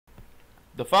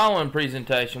The following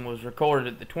presentation was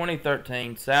recorded at the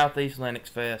 2013 SouthEast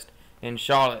LinuxFest in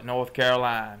Charlotte, North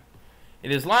Carolina.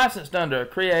 It is licensed under a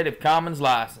Creative Commons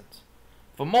license.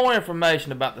 For more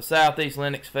information about the SouthEast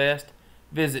LinuxFest,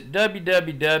 visit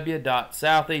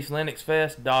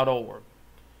www.southeastlinuxfest.org.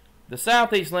 The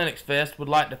SouthEast LinuxFest would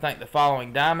like to thank the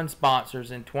following diamond sponsors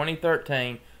in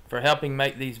 2013 for helping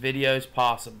make these videos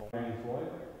possible. My name is Loyd.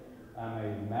 I'm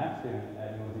a math student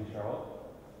at UNC Charlotte,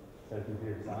 studying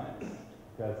computer science,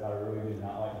 because I really did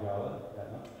not like Java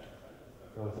that much.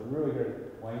 So it's a really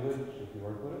good language if you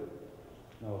work with it.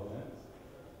 No offense,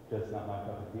 just not my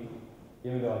cup of tea.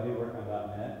 Even though I do work on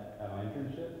 .NET at my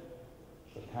internship,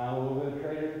 so kind of a little bit of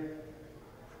trader.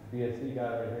 BSC guy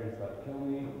right here is about to kill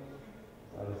me.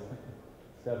 So I just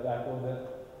step back a little bit.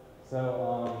 So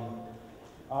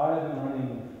I've been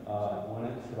running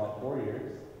Linux for about 4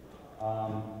 years.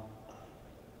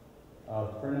 A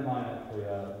friend of mine actually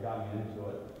got me into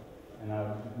it. And I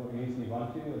used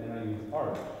Ubuntu, and then I used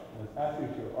Arch. And it's actually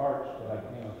through Arch that I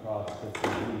came across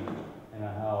SysMD and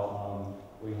how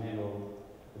we handle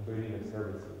the booting of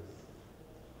services.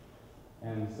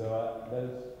 And so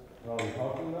that's what I'll be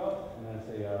talking about. And that's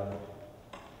a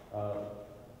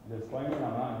disclaimer: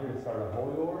 I'm not here to start a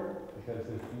holy war, because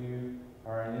if you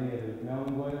are in any of the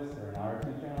mailing lists or in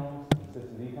IRC channels, and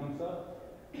SysMD comes up,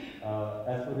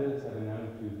 expletives have been known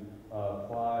to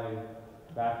fly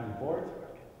back and forth,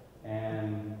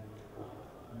 and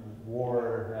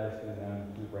war has been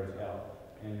known to break out.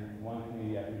 And one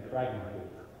community actually fragmented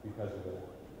because of it.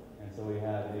 And so we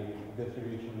had a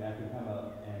distribution that can come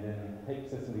up and then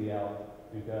take SysMD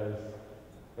out because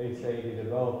they say the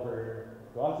developer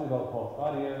who also developed false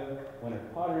audio, when it's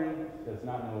pottery, does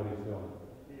not know what he's doing.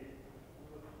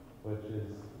 Which is,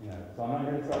 so I'm not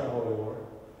here to start a holy war.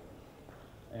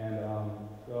 And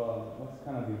so let's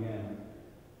kind of begin.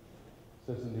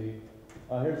 SysMD.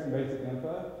 Here's some basic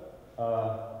info.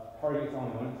 Targets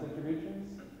on Linux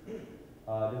distributions.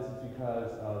 This is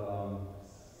because of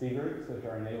C groups, which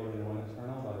are enabled in the Linux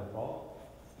kernel by default.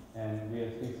 And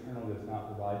VST's kernel does not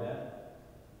provide that.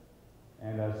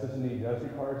 And SysMD does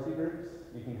require C groups.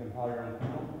 You can compile your own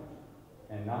kernel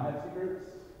and not have C groups.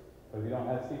 But if you don't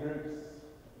have C groups,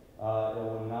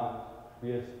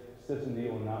 SysMD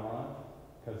will not run,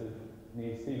 because it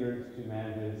needs C groups to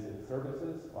manage its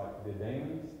services, like the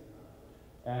daemons.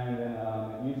 And then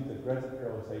it uses aggressive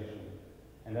parallelization.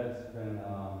 And that's been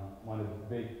one of the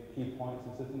big key points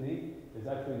of SysMD. It's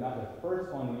actually not the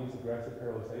first one to use aggressive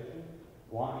parallelization.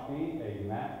 LaunchD, a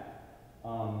Mac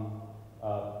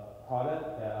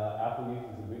product that Apple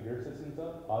uses to boot their systems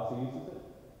up, also uses it.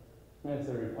 And it's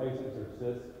a replacement for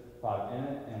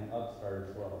sys5init and upstart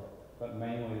as well. But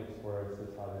mainly it's for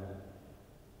sys5init.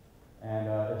 And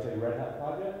it's a Red Hat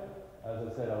project. As I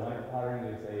said, Leonard Pottering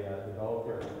is a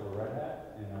developer for Red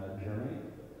Hat in Germany.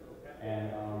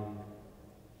 And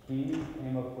he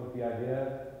came up with the idea,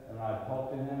 and when I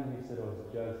talked to him, he said it was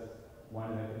just one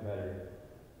to make it better.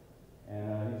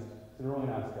 And he's a really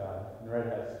nice guy. And Red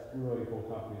Hat's a really cool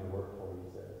company to work for, he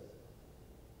says.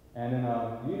 And then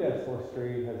UDEV source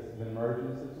tree has been merged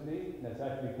into SysMD. And that's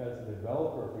actually because the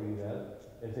developer for UDEV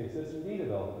is a SysMD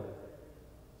developer.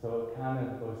 So it kind of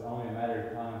was only a matter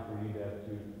of time for UDEV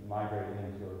to migrate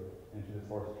into the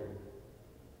source tree.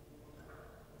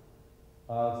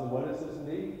 So what is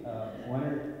SysMD?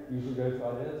 Leonard usually goes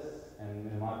like this,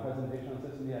 and in my presentation on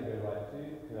SysMD I go like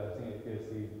too, because I think it gives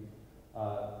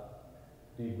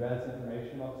the best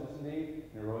information about SysMD,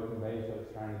 and it really conveys what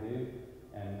it's trying to do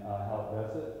and how it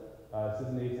does it.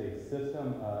 SysMD is a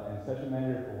system and session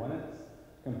manager for Linux,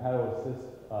 compatible with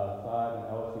sys5 and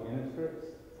LSC init scripts.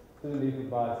 SysMD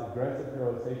provides aggressive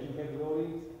parallelization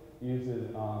capabilities,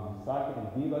 uses socket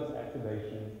and dbus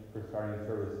activation for starting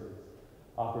services,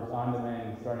 offers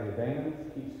on-demand starting of daemons,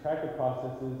 keeps track of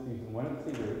processes using Linux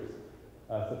C groups,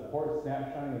 supports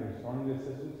snapshotting and restoring the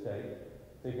system state.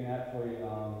 So you can actually,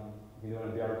 if you do it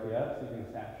in BRTF, so you can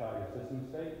snapshot your system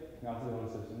state. You can also do it in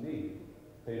SysMD.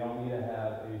 So you don't need to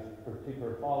have a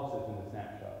particular file system to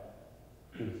snapshot,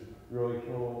 which is really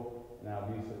cool, and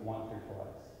I've used it once or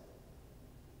twice.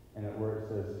 And it works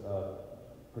as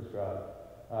prescribed.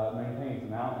 Maintains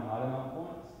mount and auto mount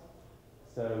points.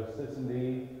 So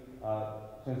SysMD,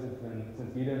 since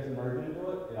UDEV's merged into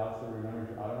it, it also remembers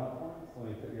your auto mount points. When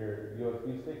you put your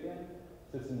USB stick in,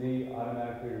 SysMD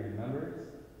automatically remembers.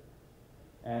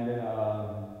 And then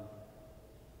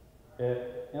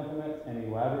it implements an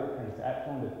elaborate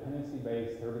transactional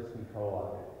dependency-based service control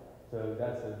object. So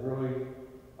that's a really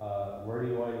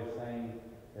wordy way of saying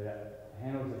that it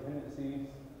handles dependencies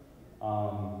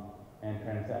and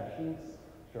transactions,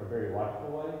 which are a very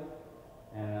logical way,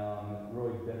 and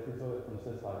really differs it from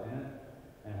sys5init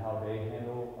and how they handle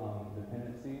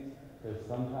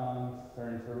sometimes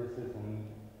certain services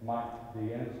the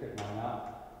init script might not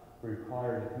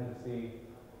require dependency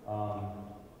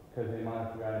because they might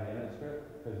have forgotten the init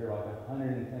script because they're like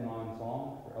 110 lines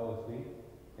long for OSB.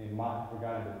 They might have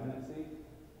forgotten dependency.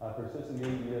 For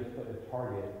systemd, you just put a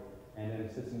target, and then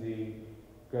systemd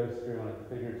goes through and it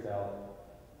figures out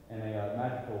in a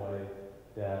magical way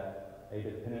that a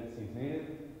dependency is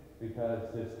needed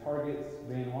because this target's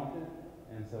being wanted,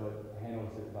 and so it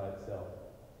handles it by itself.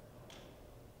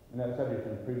 And that's subject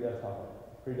from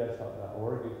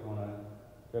predesktop.org if you want to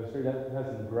go through. That has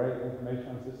some great information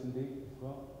on systemd as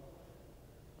well.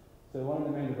 So one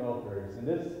of the main developers, in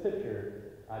this picture,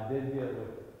 I did get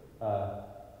with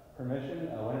permission.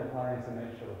 Winter tolerance to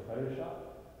make sure it was Photoshop,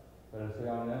 but as we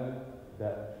all know,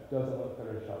 that doesn't look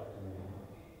Photoshop to me.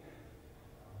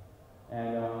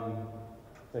 And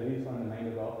so he's one of the main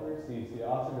developers. He's the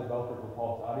awesome developer for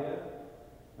Pulse Audio.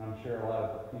 And I'm sure a lot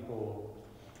of people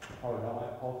probably don't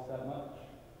like Pulse that much.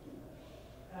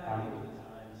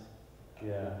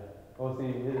 Yeah. Well,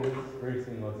 see, his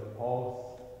reason was that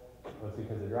Pulse was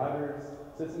because of drivers.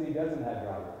 systemd doesn't have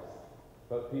drivers,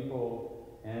 but people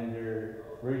and their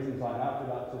reasons why not to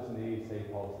adopt systemd say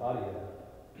Pulse Audio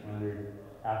when they're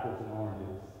apples and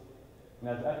oranges. And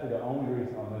that's actually the only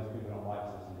reason why most people don't like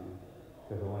systemd,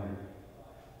 because of winter.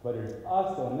 But there's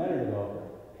also another developer,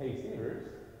 Kay Sievers.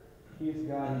 He's the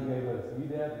guy who gave us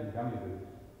UDEV and Gummy Boot.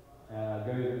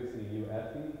 Gummy Boot's the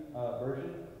UFI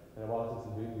version that allows us to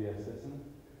boot via system.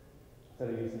 Instead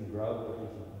of using Grub, which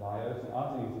is BIOS, and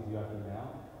also uses UFI now.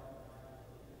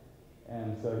 And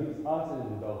so he's also a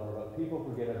developer, but people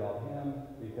forget about him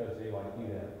because they like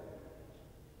UDEV.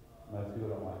 Most people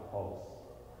don't like Pulse.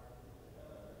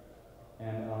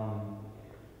 And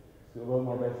so a little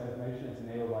more basic information, it's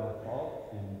enabled by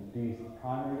default in these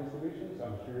primary distributions.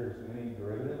 I'm sure there's many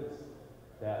derivatives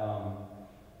that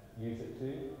use it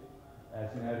too. As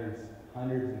you know, there's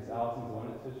hundreds and thousands of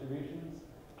Linux distributions,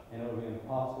 and it would be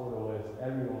impossible to list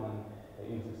everyone that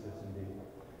uses systemd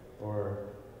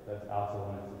or that's also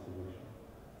Linux distribution.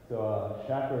 So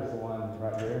Chakra is the one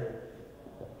right here.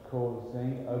 Cool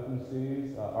thing.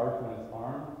 OpenSUSE, ArchLinux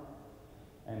ARM,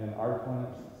 and then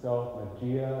ArchLinux itself,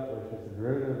 Magia, which is a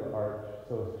derivative of Arch,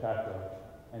 so is Chakra,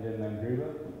 and then Mandriva,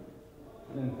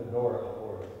 and then Fedora, of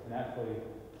course. And actually,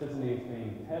 systemd is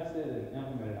being tested and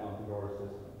implemented on Fedora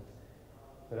systems.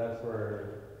 So that's where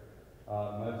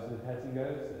most of the testing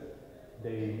goes.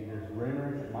 There's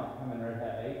rumors it might come in Red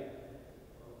Hat 8.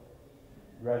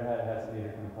 Red Hat hasn't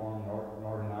either confirmed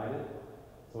nor denied it,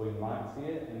 so we might see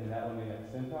it, and that would mean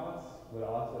that CentOS would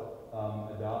also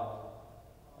adopt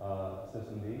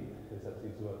systemd, because that's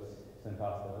usually what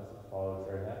CentOS does, it follows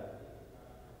Red Hat.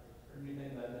 What do you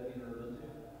think about Debian or Ubuntu?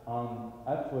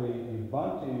 Actually,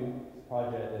 Ubuntu's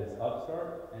project is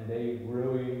Upstart, and they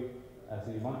really, as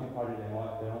the Ubuntu project, they don't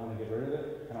want to get rid of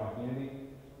it, kind of like Unity.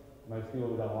 Most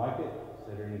people don't like it,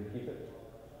 so they need to keep it,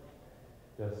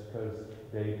 just because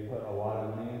they put a lot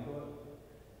of money into it.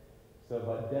 So,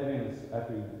 but Debian is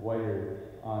actually later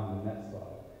on the next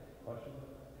slide. Question?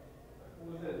 What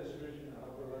was that distribution?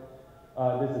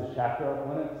 This is Chakra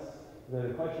Linux. The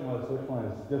question was, which one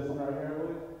is this one right here,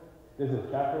 Loyd? This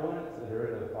is Chakra Linux, a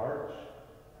derivative of Arch.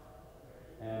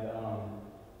 And,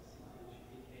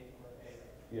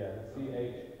 yeah,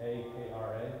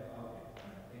 C-H-A-K-R-A.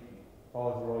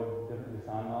 Follows the Loyd different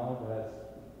design model, but that's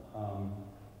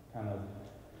kind of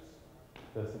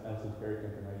that's esoteric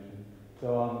information. So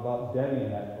about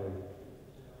Debian, actually.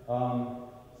 So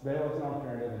there was an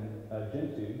alternative in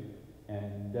Gentoo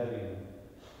and Debian.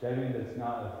 Debian does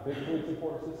not officially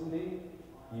support systemd.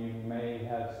 You may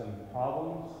have some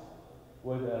problems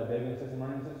with Debian system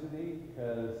running systemd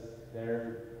because they're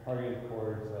targeted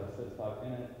towards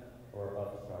sys5init or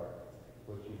Upstart,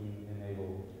 which you can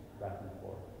enable back and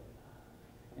forth.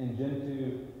 And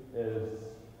Gentoo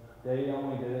they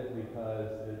only did it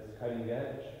because it's cutting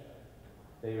edge.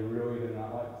 They really do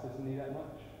not like systemd that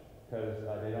much because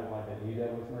they don't like that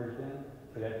UDEV was merged in.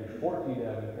 So they actually forked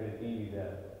UDEV and created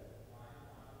EUDEV.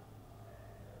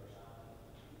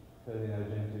 So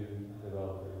Gentoo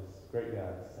developers, great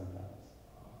guys sometimes.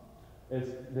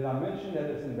 Did I mention that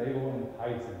it's enabled in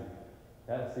Python?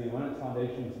 That's the Linux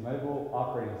Foundation's mobile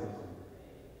operating system.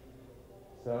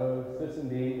 So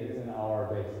systemd is in our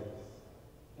basics.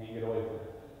 Can't get away from it.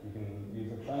 You can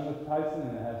use a phone with Python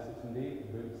and it has systemd.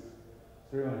 It boots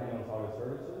through and handles all the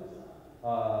services.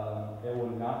 It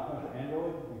will not come to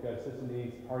Android because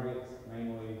systemd targets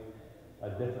mainly a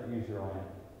different user line,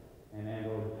 and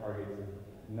Android targets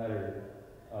another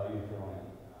user line.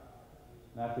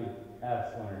 And actually,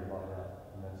 ask Leonard about that,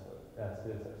 and that's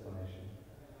his explanation.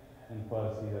 And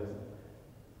plus, he doesn't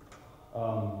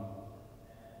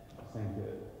seem to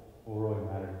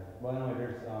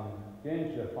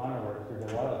getting to the final works,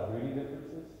 there's a lot of booting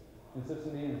differences in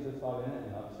systemd and sys5 init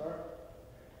and upstart.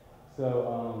 So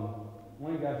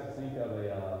when you guys to think of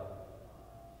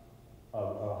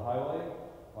a highway,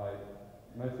 like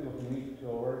most people commute to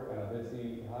work on a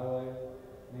busy highway.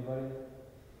 Anybody?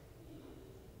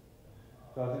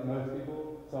 So I think most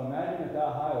people. So imagine if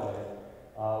that highway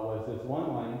was just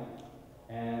one lane,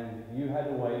 and you had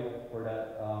to wait for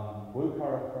that blue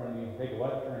car up front of you to take a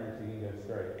left turn so you can go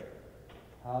straight.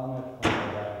 How much fun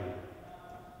would that be?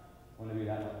 Wouldn't it be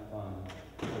that much fun?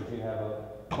 Because you have a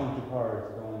bunch of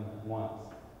cars going once,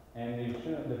 and you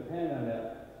shouldn't depend on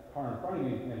that car in front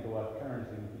of you to make a left turn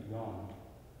so you can keep going.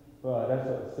 But that's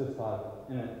what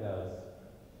sys5 init does.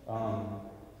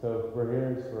 So for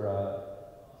here is for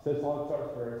syslog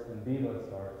starts first, then debug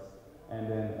starts, and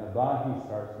then abahi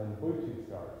starts, then Bluetooth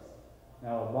starts.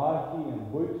 Now abahi and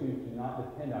Bluetooth do not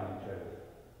depend on each other.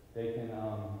 They can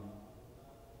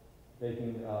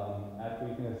after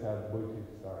you can just have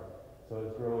Bluetooth start. So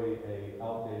it's really a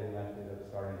outdated method of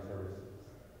starting services.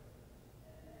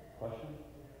 Question?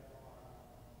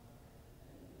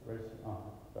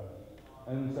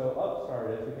 And so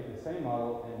upstart is we take the same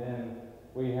model and then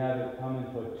we have it come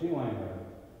into a 2-lane road.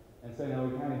 And so now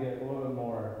we kind of get a little bit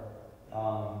more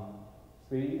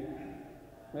speed.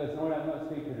 But it's not that much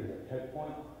speed because there's a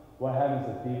checkpoint. What happens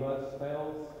if dbus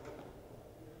fails?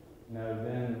 No,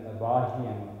 then Abahi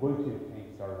and Bluetooth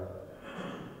can't start up.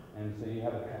 And so you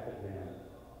have a traffic jam.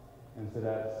 And so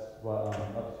that's what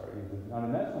upstart uses. Now the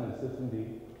next one is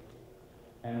systemd.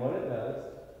 And what it does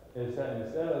is that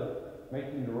instead of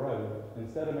making the road,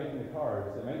 instead of making the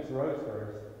cars, it makes the roads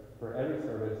first for every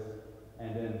service,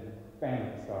 and then bam,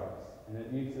 it starts. And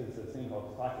it uses this thing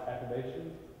called socket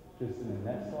activation, just in the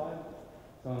next slide.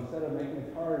 So instead of making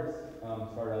the cars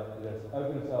start up, it just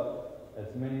opens up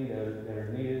as many that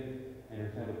are needed, and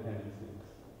there's no dependencies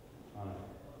on it.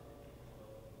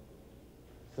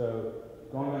 So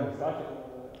going on to socket.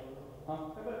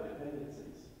 How about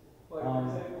dependencies? Like for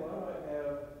example, I might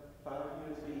have 5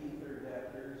 USB Ether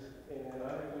adapters, and I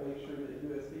have to make sure that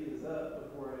USB is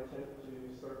up before I attempt to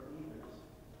start the Ethers.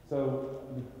 So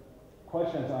the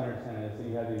question to understand is that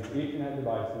you have these Ethernet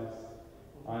devices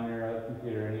on your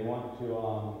computer, and you want to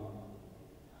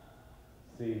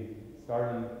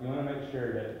you want to make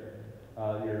sure that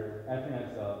your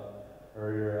Ethernet's up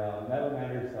or your network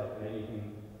manager's up, and that you can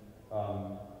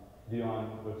do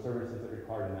on with services that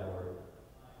require the network.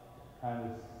 Kind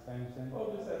of the same thing? Well,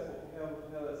 just asking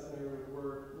how that scenario would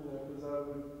work, because I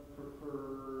would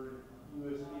prefer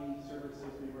USB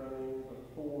services be running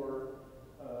before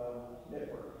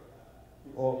network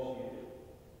is initiated.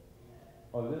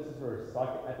 Well, this is where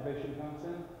socket activation comes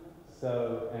in.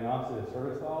 So, and also the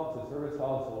service files. The service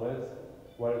files list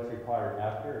what is required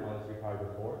after and what is required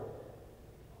before.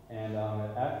 And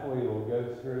it actually will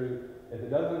go through, if it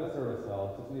doesn't have a service file,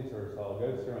 it's just a new service file, it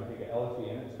goes through and take an LSB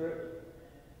init script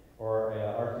or a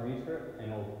RTB script,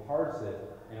 and it will parse it,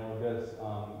 and it will just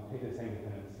take the same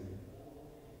dependency.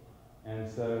 And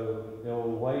so it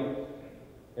will wait,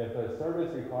 if a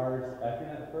service requires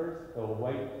Ethernet first, it will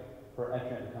wait for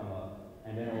Ethernet to come up,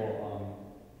 and then it will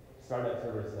start that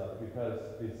service up, because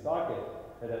the socket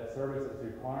that service is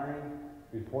requiring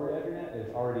before the Ethernet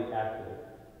is already active.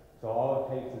 So all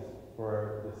it takes is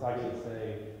for the socket to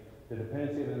say, the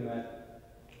dependency of the net,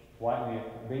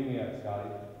 beam me up, Scotty,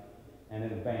 and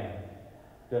then bam,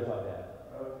 just like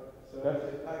that. So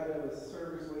if I got a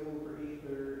service waiting for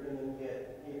Ether, and then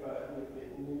yet if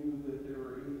it knew that there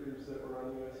were Ethers that were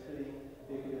on USB,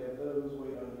 it could have those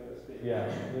wait on USB. Yeah,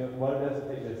 what it does is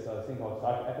take this thing called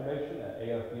socket activation, an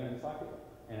AF unit socket,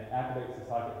 and it activates the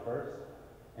socket first,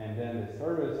 and then the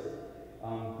service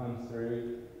comes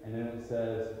through, and then it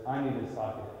says, I need this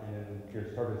socket, and then your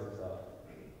service is up.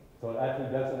 So it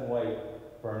actually doesn't wait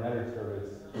for another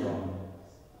service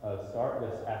to start,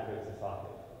 just activates the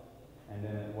socket. And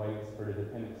then it waits for the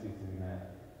dependencies to be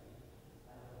met.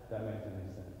 If that makes any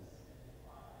sense.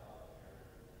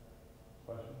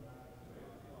 Question?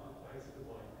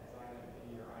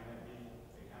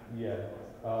 Yeah.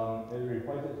 It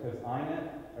replaces because INET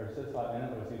or sys5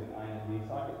 init was using INET-D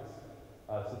sockets.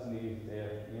 systemd uses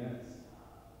AF units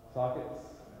sockets.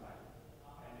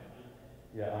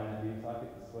 Yeah, INET-D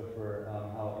sockets, which were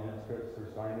how init scripts were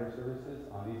starting their services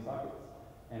on these sockets.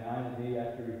 And INET-D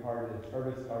actually required the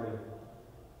service started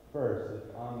first,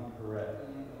 if I'm correct.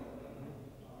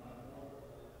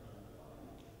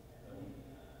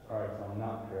 Alright, so I'm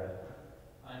not correct.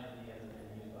 INET-D hasn't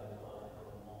been used by the public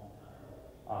for a long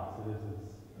time. So this is...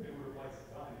 It would replace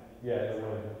INET-D. Yeah,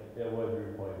 it would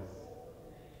replace.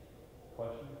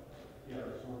 Question? Yeah,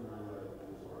 I just wonder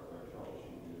as far as like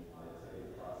troubleshooting, let's say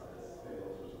the process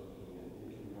fails or something, and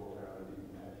it can go around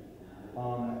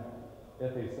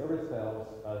if a service fails,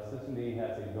 System D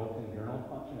has a built-in journal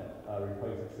function that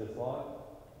replaces syslog,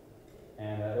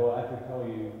 and it will actually tell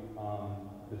you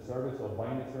the service, it will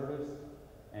bind the service,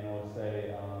 and it will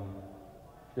say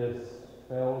this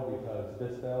failed because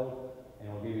this failed, and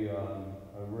it will give you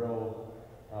a real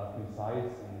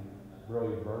concise and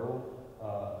really verbal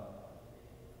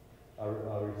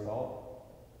result,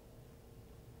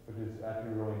 which is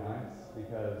actually really nice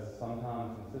because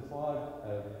sometimes in syslog,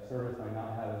 a service may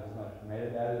not have as much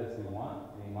metadata as you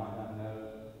want, and you might not know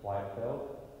why it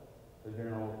failed. The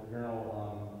Journal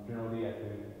D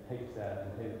actually takes that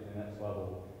and takes it to the next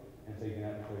level, and so you can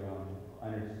actually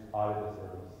audit the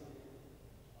service.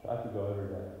 So I have to go over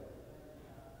that.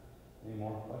 Any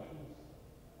more questions?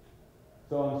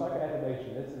 So socket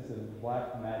activation, this is the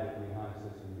black magic behind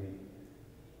System D.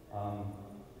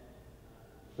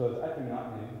 So it's actually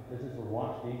not new. This is where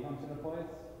Launch D comes into place.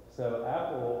 So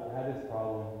Apple had this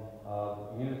problem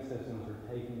of Unix systems are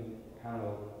taking kind of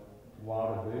a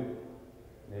while to boot.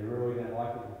 They really didn't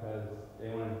like it because they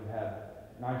wanted to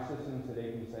have nice systems so they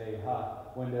can say,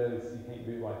 ha, Windows, you can't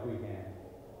boot like we can.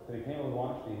 So they came up with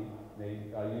Launch D. They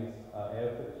used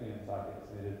AO15 Unix sockets,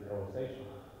 and they did parallelization.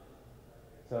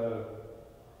 So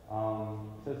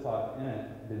syslog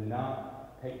init did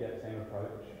not take that same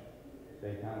approach.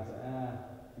 They kind of said,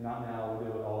 not now,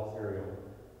 we'll do it all serial.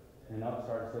 And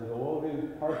Upstart says, well, we'll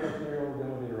do partial serial,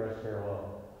 then we'll do the rest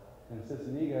parallel. And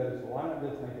System D goes, well, why not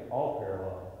just make it all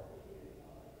parallel?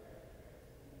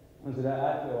 And so that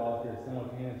actually allows for a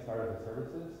simultaneous start of the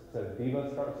services. So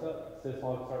Diva starts up,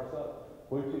 syslog starts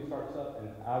up, Bluetooth starts up, and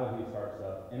IoT starts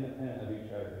up, independent of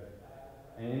each other.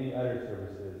 And any other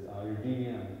services, your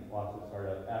GDM will also start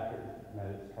up after it met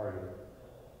its target.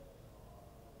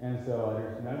 And so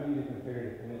there's no need to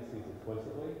configure dependencies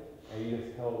explicitly. And you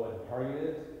just tell it what the target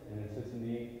is, and then System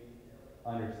D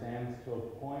understands to a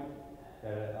point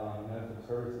that it knows the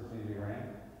services need to be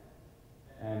ran.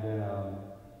 And then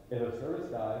if a service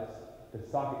dies, the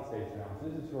socket stays around. So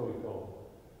this is really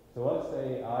cool. So let's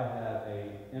say I have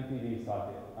a MPD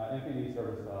socket, MPD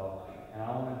service file, and I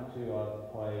wanted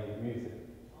to play music.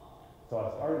 So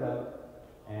I start it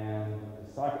up, and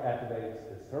the socket activates,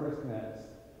 the service connects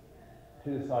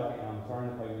to the socket, and I'm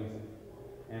starting to play music.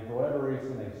 And for whatever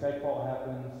reason, a seg fault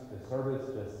happens, the service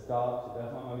just stops, it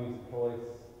doesn't want my music choice,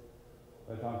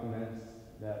 but I'm convinced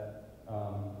that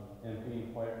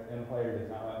M player does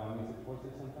not like my music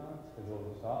choices sometimes, because it will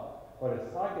just stop. But a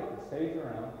socket stays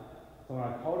around, so when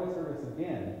I call the service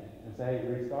again and say, hey,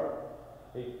 restart,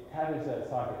 it catches that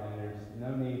socket, and there's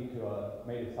no need to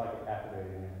make the socket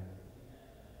activate again.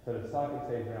 So the socket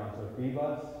stays around. So if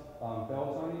dbus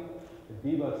fails on you, the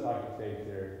dbus socket stays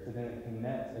there, so then it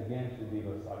connects again to the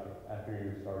dbus socket after you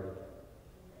restart it.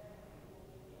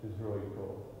 Which is really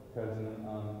cool. Because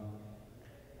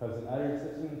in other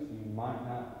systems, you might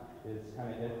not, it's kind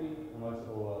of iffy unless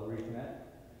it will reconnect.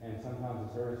 And sometimes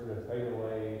the service will just fade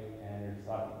away and your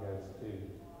socket goes too,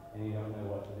 and you don't know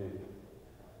what to do.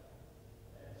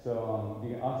 So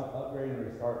you can also upgrade and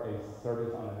restart a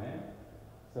service on demand.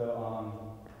 So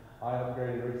I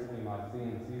upgraded recently my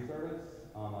CNC service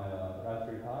on my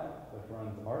Raspberry Pi, which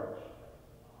runs Arch.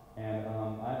 And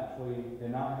I actually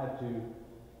did not have to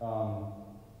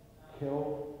kill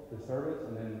the service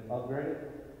and then upgrade it.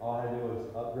 All I had to do was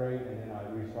upgrade, and then I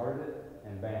restarted it,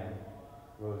 and bam.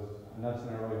 It was nothing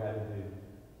I really had to do.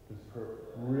 It was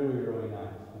really, really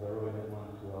nice, because I really didn't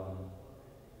want to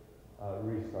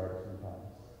restart sometimes.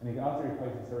 And you can also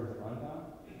replace the service at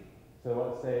runtime. So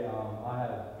let's say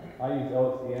I use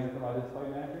LXDM for my display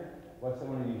manager. Let's say I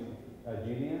want to use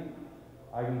GDM.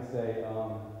 I can say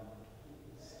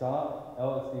stop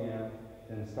LXDM,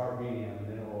 then start GDM, and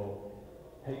then it will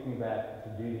take me back to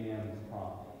GDM's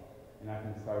prompt. And I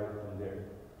can start it from there.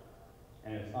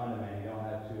 And it's on demand. You don't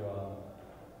have to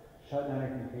shut down your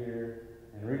computer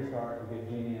and restart to get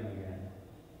GDM again.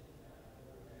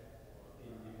 Can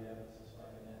you do that with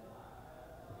suspending it?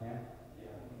 You can?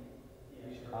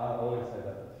 Yeah. I always had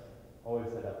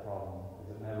that problem, because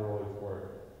it never always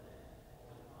worked.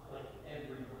 Like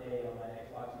every day on my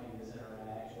Xbox Media Center,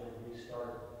 I actually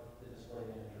restart the display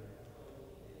manager.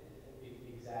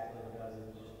 Exactly, because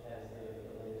it just has the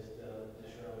latest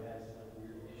distro has like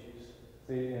weird issues.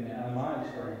 See, in my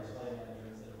experience, display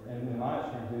manager instead of and in my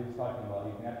experience, he was talking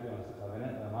about you can have to do on 6 in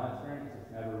it, but in my experience,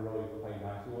 it's never really played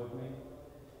nicely with me.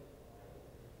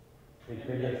 It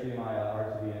could just be my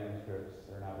RTDM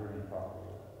scripts are not written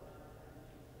properly,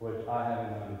 which I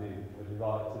haven't known to do, which is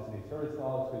all System D service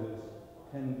calls, because it's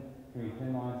 10, can be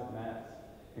 10 lines at max,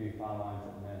 can be 5 lines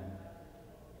at min.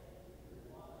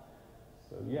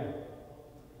 So yeah.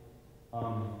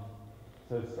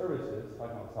 So services,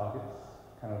 talking about sockets,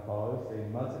 kind of follows. They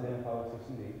must identify with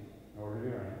systemd in order to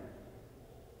be ran.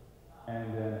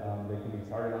 And then they can be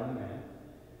started on demand.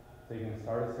 So you can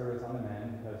start a service on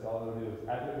demand because all it'll do is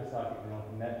activate the socket and it'll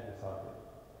connect to the socket.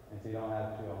 And so you don't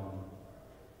have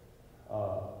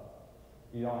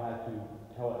to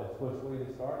tell it explicitly to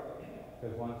start,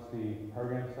 because once the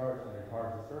program starts and it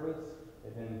requires the service,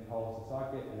 it then calls the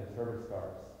socket and the service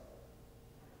starts.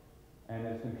 And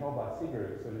it's controlled by C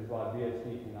groups, so just like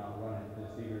BSD cannot run it, the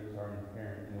C groups are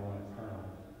inherent in the Linux kernel.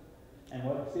 And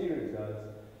what C groups does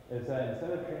is that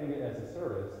instead of treating it as a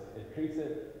service, it treats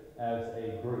it as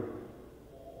a group.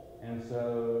 And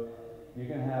so you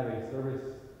can have a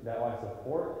service that likes to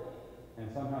fork, and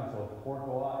sometimes it'll fork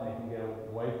a lot and it can get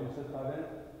away from sys5init.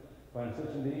 But in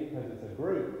systemd, because it's a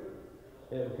group,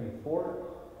 it can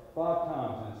fork 5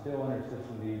 times and still under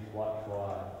systemd's watchful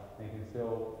eye. And it can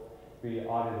still be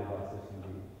audited by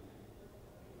systemd.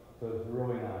 So it's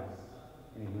really nice.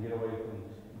 And you can get away from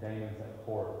daemons that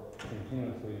fork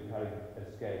continuously to try to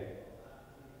escape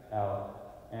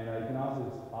out. And you can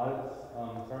also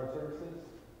audit start services.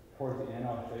 Towards the end,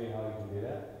 I'll show you how you can do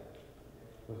that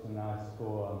with some nice,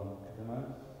 cool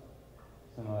demos,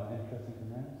 some interesting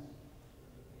commands.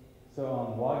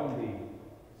 So logging.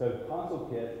 So console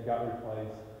kit got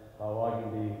replaced by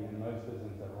logging in most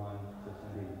systems that run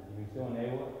systemd. You can still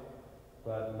enable it,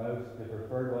 but the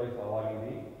preferred way is by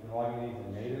logging. And logging is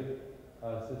a native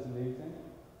systemd thing.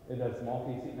 It does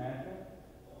multi-seat management.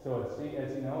 So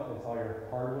as you know it, it's all your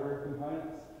hardware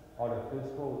components, all the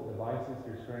physical devices,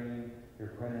 your screen, your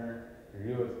printer,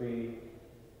 your USB,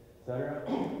 etc.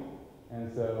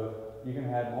 And so you can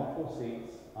have multiple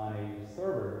seats on a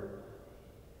server.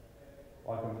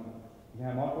 You can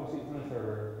have multiple seats on a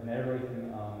server, and everybody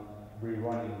can be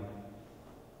running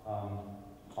off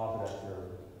of that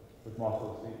server with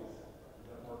multiple seats. Does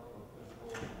that work with physical,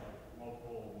 like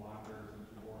multiple monitors and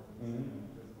keyboards in the same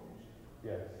physical machine?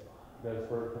 Yes, it does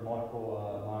work for multiple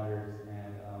monitors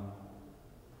and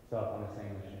stuff on the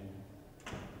same machine.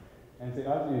 And so you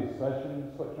also use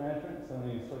session switch management. So when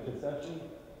you switch a session,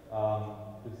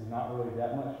 this is not really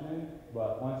that much new,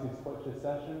 but once you switch a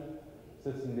session,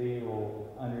 systemd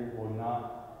will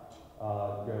not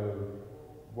go,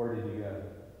 where did you go?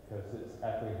 Because it's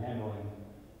actually handling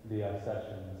the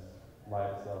sessions by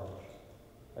itself.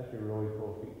 That's a really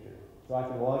cool feature. So I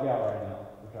can log out right now,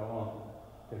 which I won't,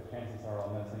 because chances are I'll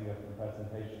mess anything up in the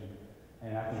presentation.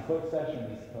 And I can switch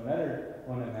sessions to another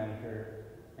Linux manager,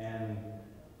 and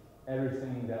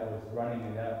everything that was running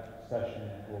in that session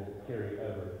will carry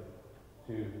over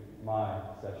to my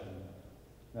session.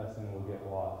 Nothing will get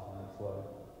lost when it's loaded.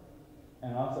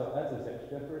 And also, SSH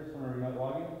differs from remote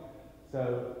logging.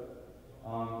 So,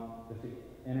 if the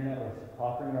internet was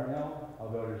cooperating right now, I'll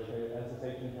be able to show you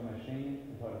SSH into a machine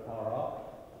and put the power off.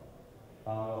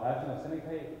 It'll ask to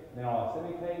authenticate, then I'll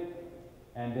authenticate,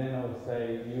 and then it'll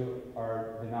say you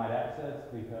are denied access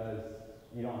because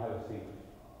you don't have a seat.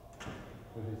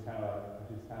 Which is kind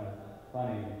of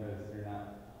funny because you're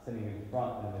not sitting in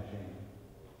front of the machine.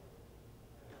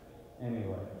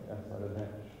 Anyway, that's what a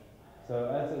bench. So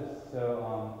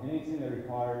anything that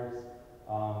requires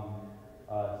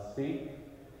C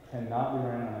cannot be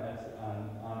run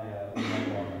on a remote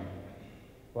login.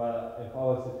 But if I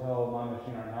was to tell my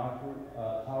machine right now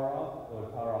to power off, it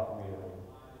would power off immediately.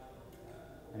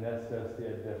 And that's just the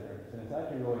difference. And it's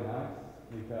actually really nice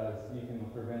because you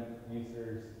can prevent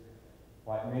users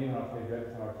like me when I play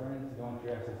direct on our friends to go into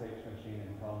your SSH machine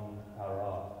and tell them to power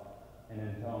off, and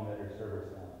then tell them that your server's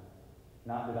down.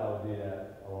 Not that I would do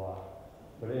that a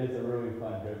lot, but it is a really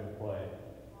fun joke to play.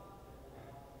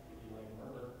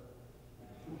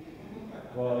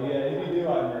 Well, yeah, if you do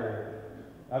like murder,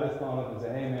 I just call them up and say,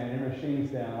 hey man, your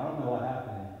machine's down, I don't know what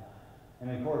happened.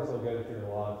 And of course they'll go through the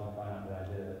logs and find out that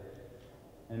I did it.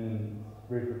 And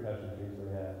repercussions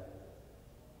usually have.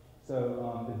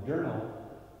 So the journal,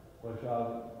 which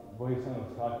I believe someone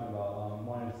was talking about,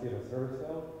 wanting to see if a service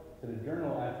failed. So the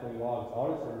journal actually logs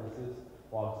all the services,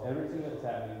 logs everything that's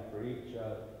happening for each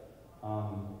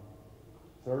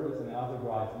service, and it also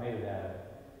provides metadata.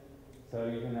 So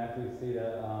you can actually see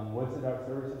that what's the dark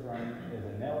services running is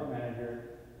a network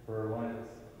manager for Linux,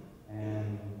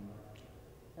 and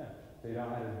yeah, so you don't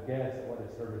have to guess at what the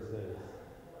service is.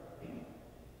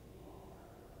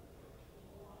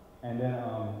 And then,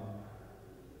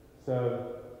 so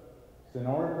in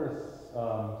order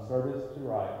for service to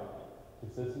write to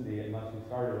systemd, it must be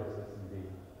started with systemd.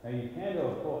 Now you can do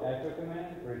a full echo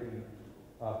command where you can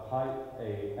pipe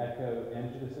a echo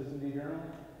into the systemd journal,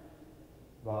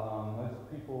 but most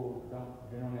people don't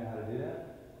generally know how to do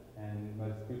that, and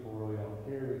most people really don't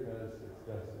care because it's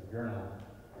just a journal,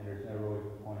 and there's no really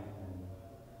point in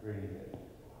reading it.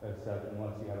 Because stuff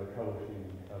unless you have a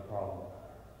troubleshooting problem,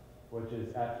 which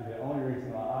is actually the only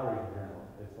reason why I read the journal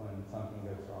is when something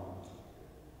goes wrong.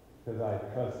 Because I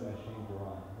trust the machine to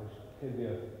run, which could be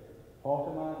a fault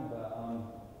of mine, but I'm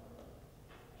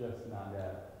just not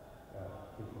that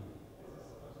picky.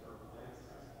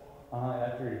 I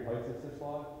have to replace the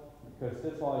syslog, because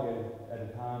syslog at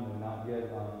the time would not give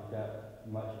that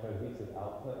much cohesive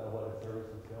output of what the service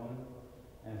is doing.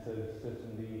 And so the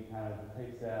system D kind of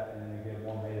takes that and then give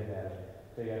more metadata.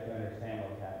 So you have to understand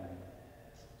what's happening.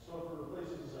 So if it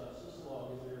replaces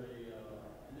syslog, is there a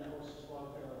network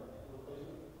syslog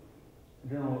replacement?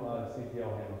 General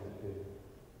CPL handles it too.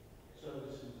 So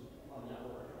this is on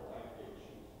network or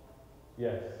application?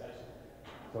 Yes. Excellent.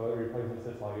 So it replaces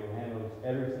syslog. It handles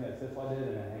everything that syslog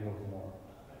did and it handles more.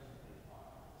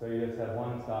 So you just have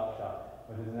one stop shop,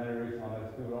 which is another reason why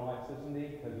most people don't like System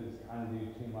D, because it's kind of do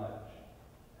too much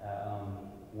at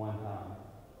one time.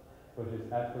 Which is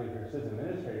actually, if you're a system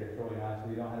administrator, it's really nice,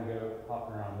 because you don't have to go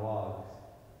hopping around logs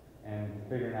and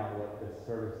figuring out what the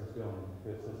service is doing,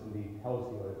 because System D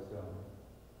tells you what it's doing.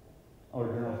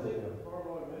 Or general I think system. the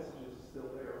far messages is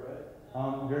still there, right?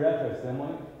 There's actually a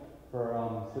symlink for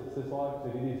syslog.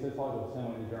 So if you do syslog, it'll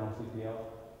symlink to general CPL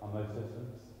on most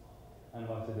systems,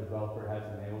 unless the developer has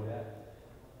enabled that.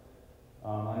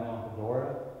 I know on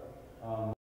Fedora,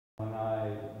 when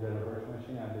I did a virtual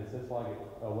machine, I did syslog, it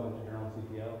went to general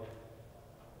CPL.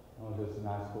 It was just a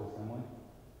nice cool symlink.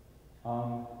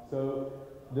 So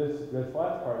this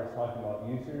last part is talking about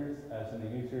users, as in a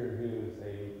user who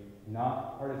is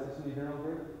not part of the System D general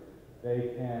group.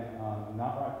 They can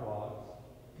not write to logs.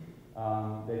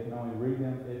 They can only read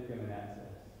them if given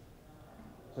access.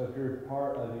 So if you're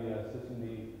part of the System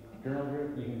D journal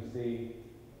group, you can see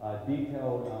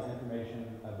detailed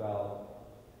information about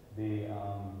the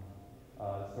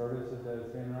services that it's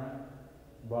being run.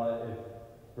 But if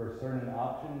for certain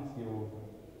options,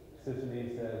 System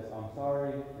D says, I'm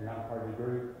sorry, you're not part of the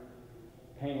group,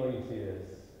 can't let you see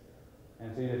this.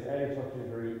 And so you just add yourself to the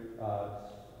group,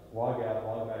 log out,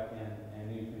 log back in,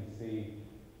 and you can see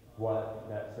what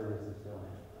that service is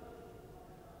doing.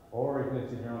 Or you can go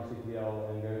to General CPL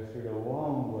and go through the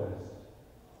long list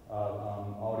of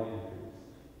all the entries,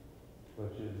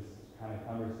 which is kind of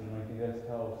cumbersome. You can just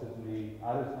tell System D,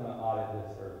 I just want to audit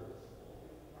this service,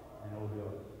 and it will do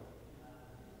it.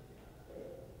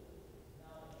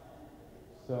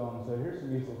 So here's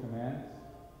some useful commands.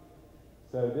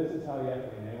 So this is how you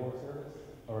actually enable a service,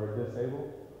 or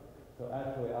disable. So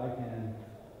actually I can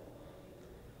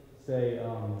say,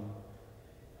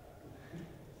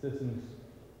 systems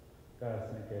got a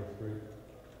sync group.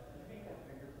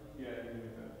 Yeah, you can do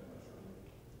that.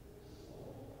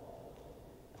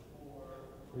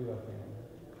 We left it.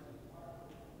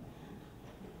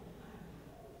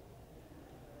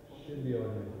 Should be able to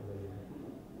make it later.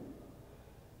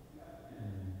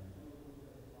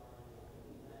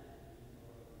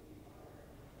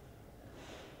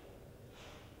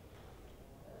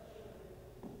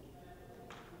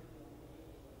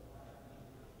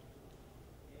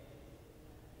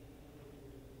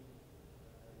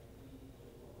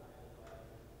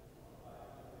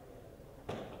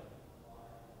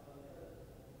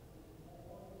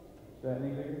 Is that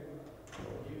any bigger?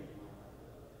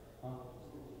 Huh?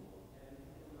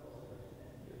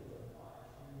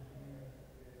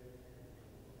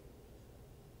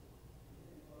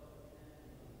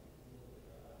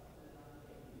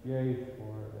 Yay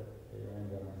for a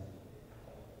random.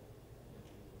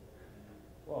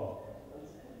 Well,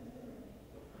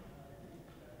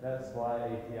 that's why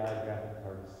API graphic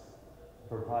cards,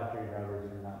 proprietary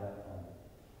drivers are not that fun.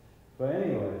 But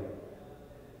anyway,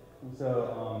 so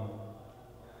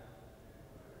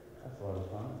that's a lot of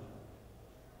fun.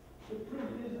 The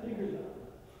print is bigger though.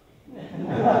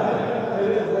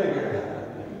 It is bigger.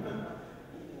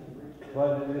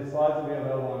 But the slides will be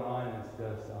available online. It's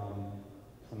just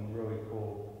some really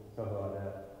cool stuff about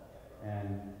that.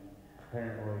 And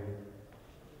apparently,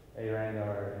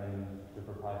 Arandar and the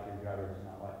proprietary drivers do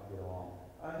not like to get along.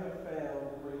 I have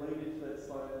found, related to that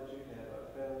slide that you have, I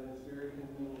found that it's very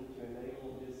convenient to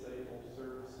enable and disable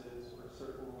services for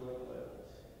certain run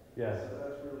levels. Yes. So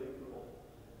that's really cool.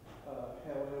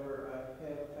 However, I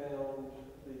have found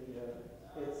the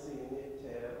Etsy and It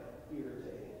tab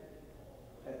irritating,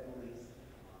 at the least.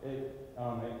 It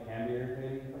can be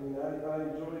irritating. I mean, I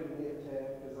enjoyed the It tab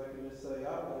because I could just say, I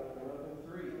want to up in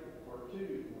 3 or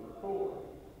 2 or 4.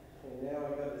 And now I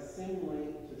got a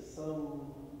symlink to some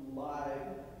live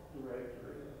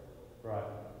directory. Right.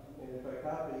 And if I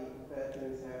copy, bad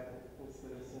things happen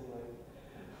instead of symlink.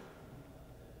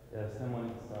 Yeah,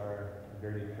 symlinks are a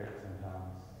dirty trick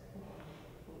sometimes.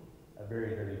 A very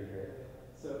dirty trick.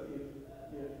 So if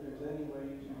there's any way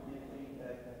to get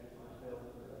feedback back and forth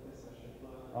available, I guess I should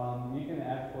look. You can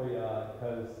actually,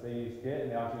 because they use Git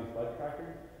and they also use bug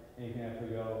tracker, and you can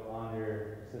actually go on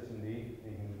your system D,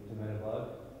 and you can submit a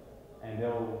bug, and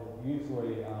they'll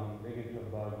usually, they get you a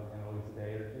bug in at least a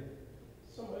day or two.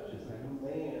 So much as a Depends.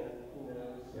 command, you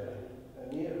know, say,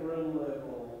 Yeah. init run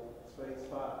level space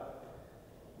 5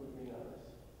 would be nice,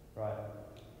 Right.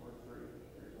 or 3,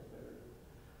 3's my favorite.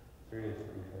 3 is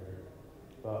pretty fair.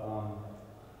 But,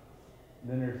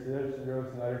 then there's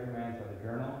some other commands like a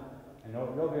journal, and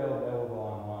they'll be available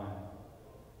online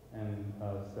and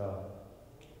stuff.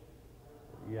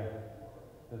 Yeah.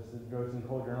 There's some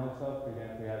cool journal stuff. We can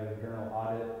actually have a journal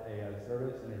audit a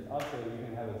service, and there's also, you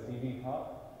can have a CV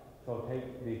top. So it'll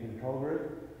take the control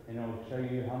group, and it'll show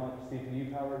you how much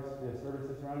CPU power the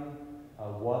service is running,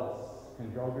 what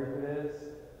control group it is,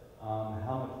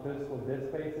 how much physical disk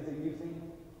space is it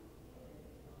using,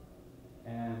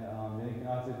 and then you can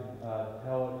also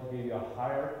tell it to give you a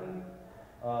hierarchy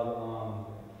of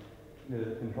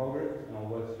the control groups, and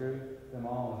I'll list through them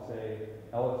all and say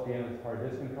LSVM is part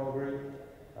of this control group,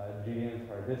 GDM is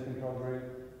part of this control group,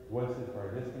 WIS is part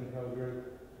of this control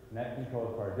group, net control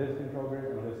is part of this control group,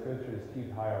 and we'll just go through this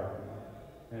cube hierarchy.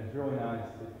 And it's really nice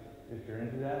if you're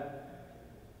into that.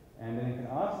 And then you can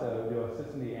also do a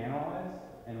system analyze,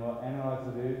 and what analyze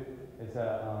will do is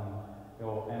that it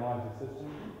will analyze the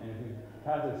system, and if you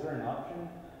pass a certain option,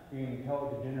 you can tell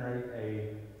it to generate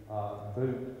a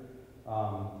boot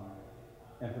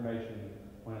information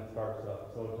when it starts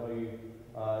up. So it'll tell you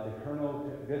the kernel,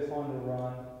 this one to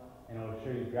run, and it'll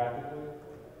show you graphically,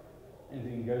 and you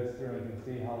can go through and you can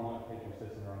see how long it takes your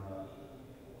system to run up.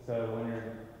 So when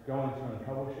you're going through and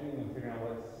troubleshooting and figuring out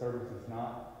what service is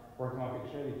not working like it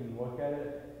should, you can look at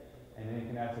it, and then you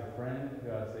can ask a friend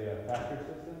who has a faster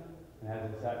system and has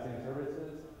the exact same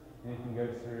services, and you can go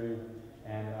through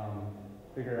and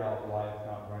figure out why it's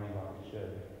not running like it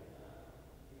should.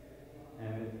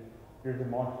 And there's a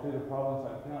multitude of problems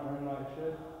that cannot run like it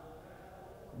should,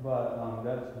 but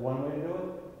that's one way to do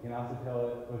it. You can also tell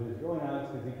it, which is really nice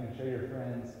because you can show your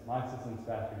friends, my system's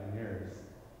faster than yours,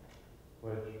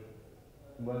 which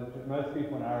most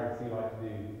people in IRC like to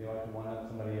do. They like to one-up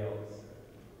somebody else,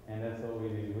 and that's what we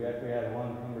do. We actually had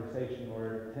one conversation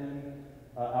where 10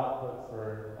 outputs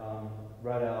were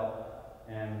read out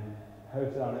and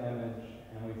posted on an image,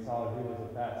 and we saw who was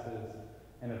the fastest,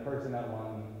 and the person that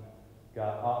won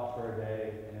got off for a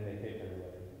day, and then they kicked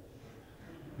everybody.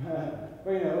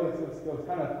 But you know, it was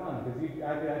kind of fun because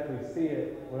I could actually see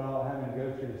it without having to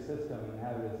go through the system and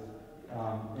have this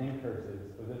ink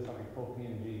curses, but this like a full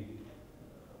PNG,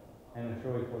 and it's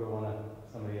really cool to one up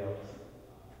somebody else.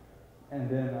 And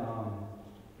then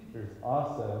there's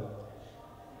also,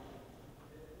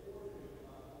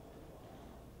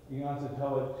 you can also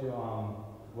tell it to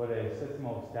what a system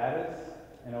will status,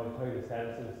 and it will tell you the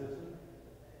status of the system.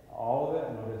 All of it,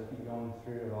 and we'll just keep going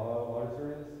through all the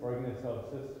services, or you can just tell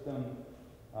system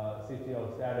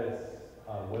CTL status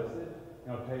listed,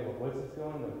 and it'll tell you what WIS is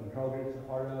going, what control groups are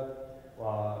part of,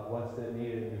 what's it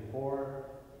needed before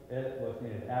it, what's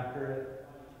needed after it,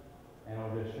 and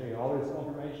it'll just show you all this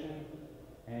information,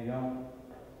 and you don't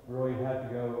really have to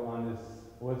go on this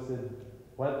listed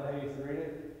web page to read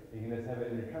it. You can just have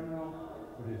it in your terminal,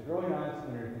 which is really nice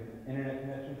when your internet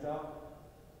connection's out,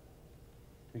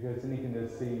 because then you can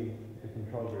just see the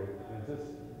control group. And it's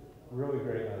just really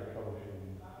great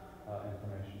troubleshooting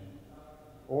information.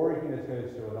 Or you can just go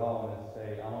through it all and just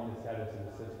say, I want the status of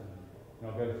the system. And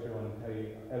it'll go through and tell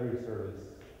you every service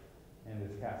in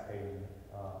this cascading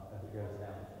as it goes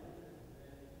down.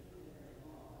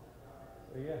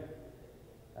 So yeah,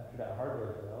 after that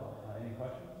hardware fail, any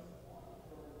questions?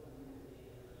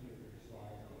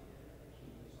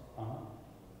 Uh-huh.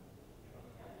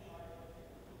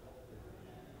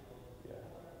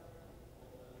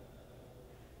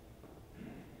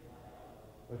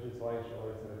 Which is why you should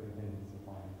always have a contingency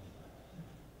plan.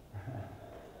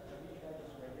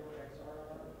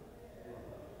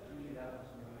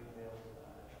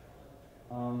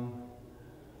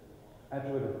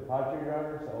 Actually, with the proprietary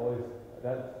drivers,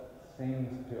 that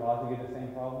seems to often get the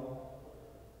same problem.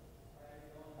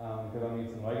 Because I'm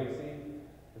using legacy,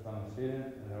 because I'm a student,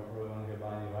 and I don't really want to go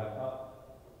buy a new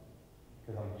laptop,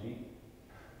 because I'm cheap.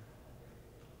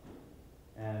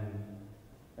 And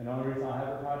the only reason I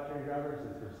have proprietary drivers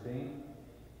is for Steam.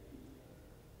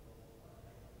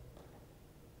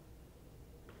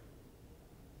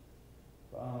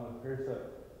 Here's a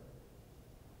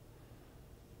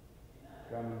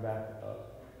driving back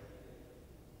up.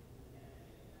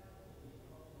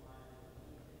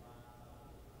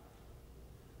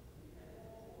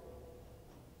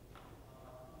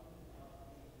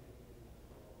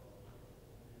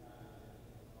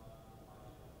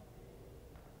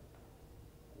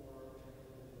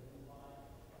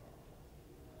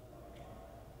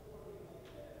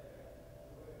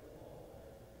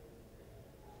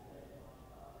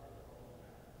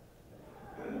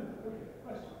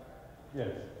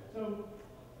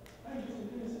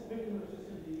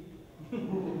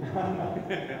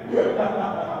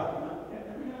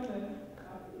 every now and then,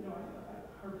 I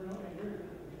hard to know, I hear it,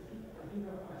 I do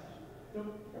have a question. So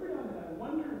every now and then, I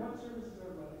wonder what services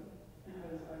are running,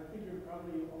 because I figure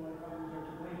probably all my problems are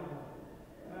to blame online.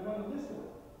 And I want to list them.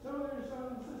 So there's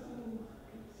some system,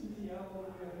 CTL,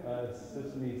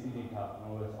 System CD top,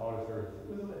 and with all the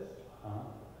services. with a list. Uh-huh.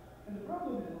 And the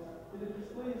problem is that it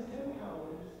displays 10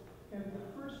 columns, and the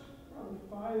first probably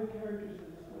 5 characters of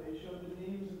the display show the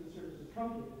names of the services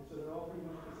truncated, so they're all pretty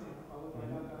much the same, followed by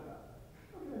dot, dot, dot.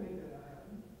 How can I make that not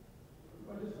happen?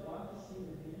 I just want to see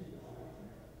the names of the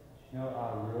services. You know,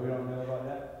 I really don't know about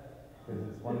that, because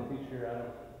it's one feature I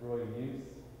don't really use.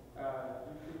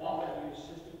 You could often use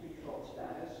system control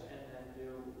status and then do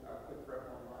a quick rep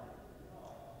online.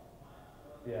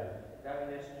 Yeah. That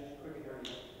means that's just quick and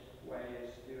dirty way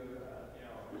is to,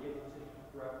 get the system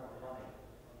rep running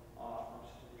from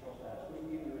system control status. We can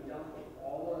give you a dump of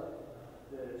all of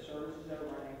the services that are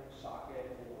running,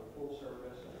 socket or full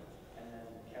service, and then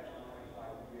catch them on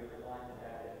whatever line the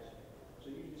data is.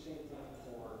 So you can see anything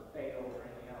for fail or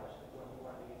anything else when you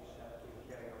want to use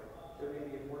KK, or there may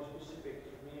be a more specific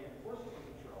command for system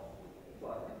control,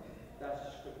 but that's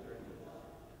just quick and dirty.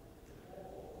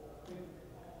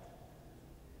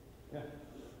 Yeah.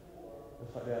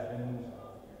 Just like that. And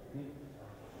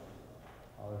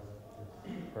oh,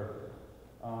 it's perfect.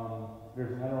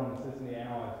 There's another one that sits in the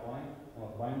analyze blank. And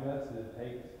what blank does is it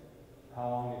takes how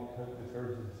long it took the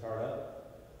services to start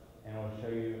up, and it will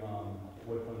show you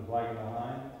which one's lagging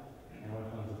behind and which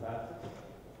one's the fastest.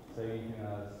 So you can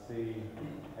see,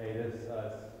 hey, this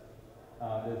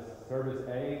service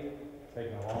A is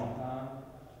taking a long time.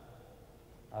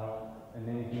 And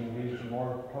then you can do some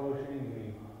more troubleshooting.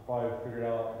 You probably figure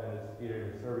out that it's either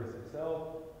the service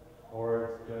itself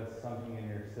or it's just something in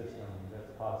your system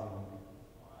that's causing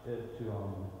it to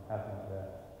happen like that.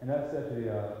 And that's at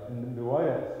in the way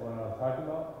that's what I was talking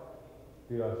about.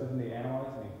 The system they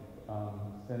analyze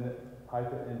and send it,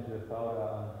 pipe it into the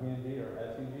file PNG or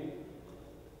SVG,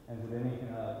 and so then you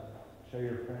can show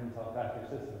your friends how fast your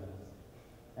system is.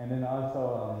 And then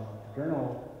also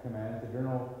journal commands. The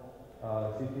journal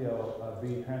CTL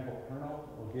V transport kernel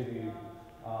will give you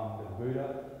the boot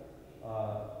up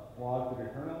log for your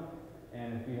kernel,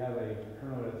 and if you have a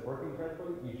kernel that's working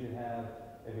correctly, you should have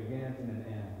a begins and an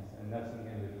ends, and nothing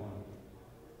in between.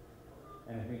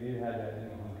 And if you do have that, then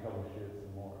you can troubleshoot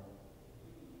some more.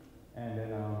 And then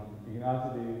you can also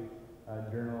do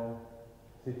journal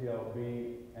CTL V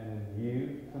and then view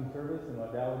some service, and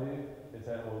what that will do is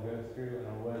that will go through and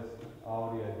it'll list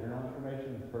all the journal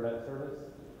information for that service.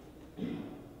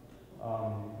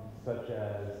 Such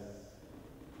as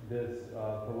this,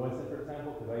 for WhatsApp, for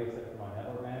example, because I use it for my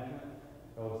network management,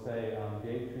 it will say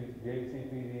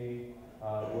DHCPD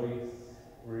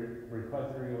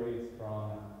requested release from,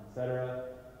 etc.,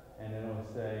 and then it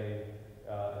will say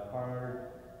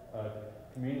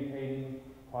communicating,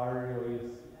 prior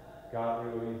release, got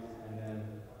release, and then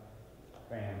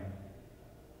bam.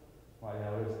 Well, yeah,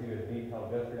 we'll just give you a detail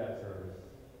just for that service.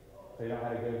 So you don't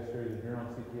have to go through the journal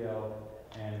CTL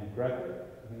and grep it.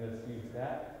 You can just use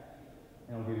that,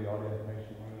 and it'll give you all the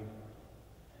information you need.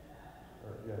 Or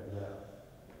you have to do that.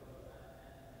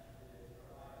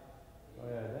 So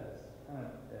yeah, that's kind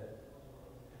of it.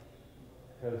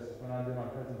 Because when I did my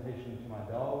presentation to my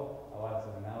dog, I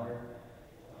lasted an hour,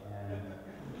 and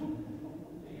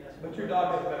But your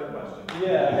dog has better questions.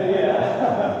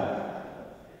 yeah.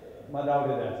 My dog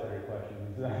did ask better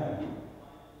questions.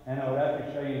 And I would have to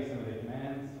show you some of the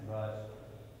commands, but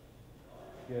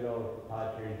good old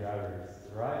proprietary drivers,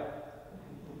 right?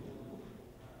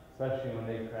 Especially when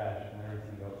they crash and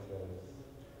everything else goes.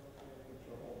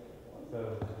 So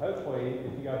hopefully,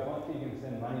 if you guys want to, you can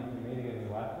send money to me to get a new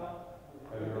laptop.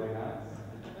 That would be really nice.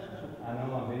 I know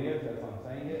my videos, that's why I'm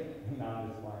saying it. No, I'm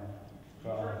just playing.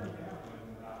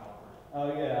 Oh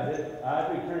yeah, I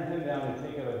actually turned him down to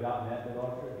take up a .NET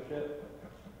developership,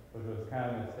 which was kind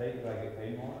of a mistake because I get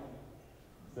paid more.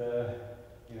 So,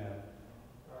 you know,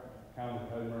 kind of a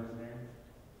code mercenary.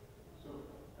 So,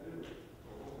 I did a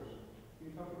question.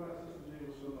 You talked about systems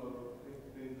able some of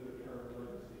things that are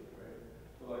legacy, right?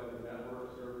 So like the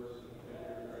network service, and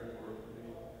it's very important to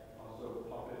me. Also,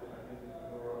 Puppet, I think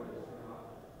Nora is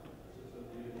not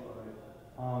systems utilized.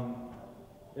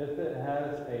 If it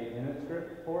has a init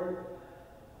script for it,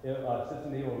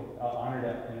 systemd will honor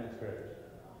that init script.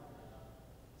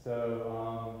 So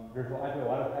there's actually a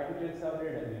lot of packages out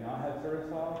there that do not have service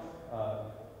files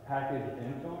packaged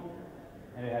into them,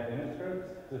 and they have init scripts.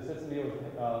 So systemd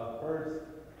will first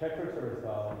check for service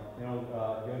file, then it'll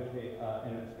go to the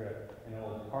init script, and it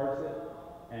will parse it,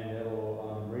 and it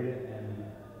will read it, and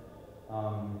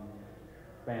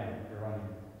bam, you're running.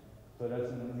 So it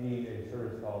doesn't need a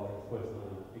service call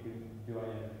explicitly. You can do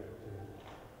an init script too.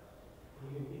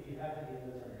 If you have any of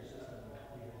those on your system,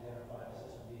 you can identify the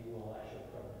system D will actually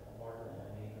put a marker in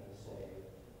the name and say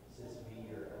sysv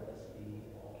or lsb in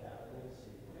all capitals, so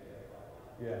you can identify it.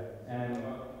 Yeah, and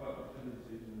What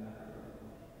dependencies in that?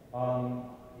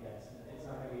 Yeah, it's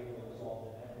not going to be able to resolve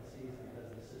dependencies because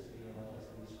the sysv and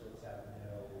lsb scripts have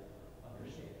no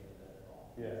understanding of that at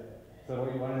all. yeah. So what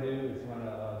you want to do is you want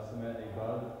to submit a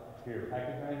bug to your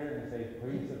package manager and say,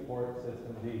 please support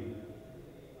system D.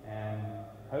 And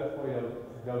hopefully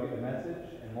they'll get the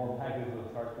message and more packages will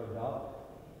start to adopt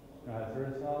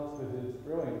service calls, because it's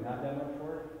really not that much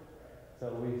work. So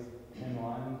at least 10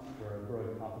 lines for a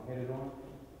really complicated one.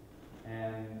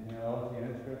 And LSD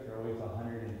unit scripts are always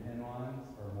 110 lines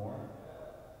or more.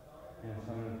 And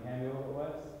some of them can be a little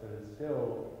less, but it's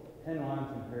still 10 lines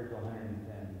compared to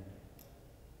 110.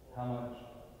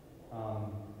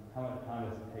 How much time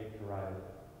does it take to write it?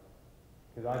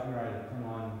 Because I can write a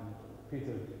 10-line piece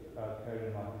of code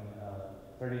in like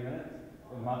 30 minutes.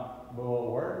 Will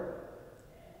it work?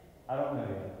 I don't know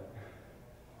yet.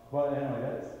 But anyway,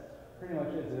 that's pretty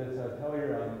much it. So just tell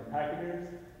your packagers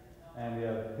and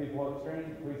the people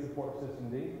upstream, please support System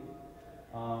D.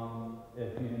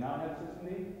 If you do not have System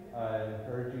D, I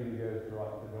encourage you to go to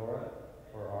like Fedora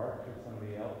or Arch or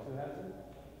somebody else who has it.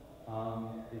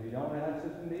 If you don't have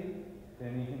System D,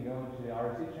 then you can go into the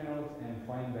IRC channels and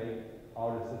flame bake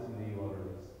all the System D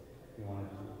libraries if you wanted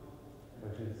to,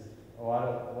 which is a lot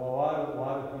of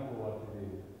people love to do.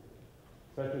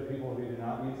 Especially people who do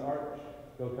not use Arch,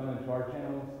 they'll come into our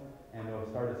channels and they'll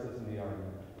start a System D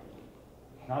argument.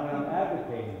 Not that I'm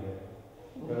advocating it,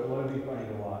 but it would be funny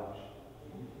to watch.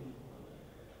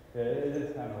 It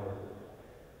is kind of worth it.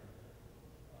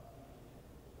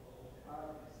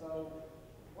 So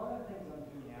one of the things I'm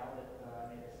doing now that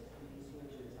made a system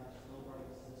switch is I'm still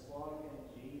running syslog and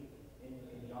G in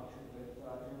conjunction with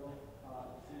journal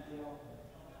CTL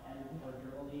and or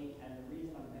journal D. And the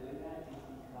reason I'm doing that is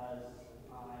because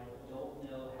I don't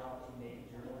know how to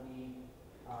make journal D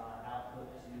output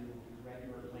to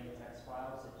regular plain text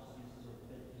files. It just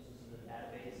uses a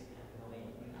database and can only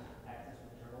use access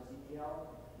with journal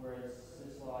CTL, whereas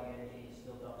syslog and G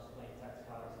still dumps plain text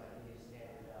files and I can use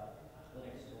standard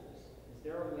Linux tools. Is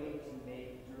there a way to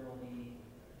make journal D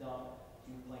dump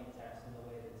to plain text in the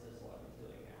way that syslog is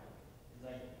doing now? Because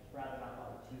I'd rather not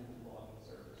run two logging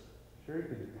servers. Sure, you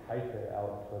could type it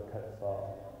out to a text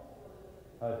file.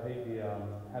 Take the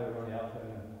have it run the output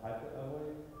and then type it that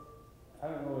way. I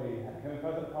haven't really come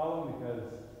across a problem because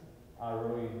I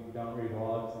really don't read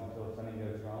logs until something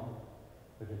goes wrong,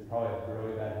 which is probably a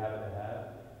really bad habit to have.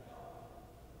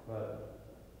 But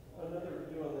another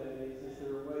view on that is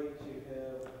there a way to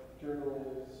have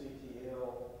journal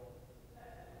CTL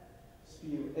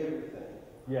spew everything?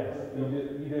 yes,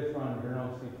 you just run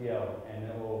journal CTL and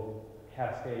it will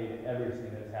cascade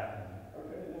everything that's happening.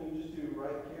 Okay, then you just do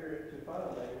right caret to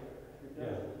file name. You're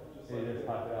done. Yeah. So you just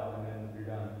type it out and then you're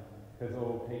done. Because it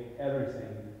will take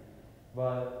everything.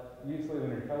 But usually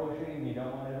when you're troubleshooting, you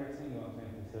don't want everything, you want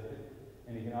something specific.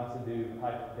 And you can also do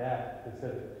type that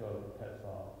specific to a text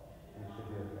file. And it should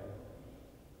be okay.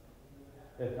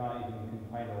 If not, you can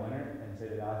complain to Leonard and say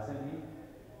that I sent you.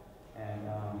 And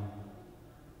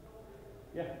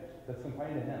yeah, let's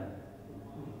complain to him.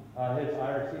 His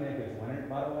IRC nick is Leonard,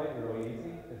 by the way, really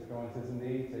easy. It's go on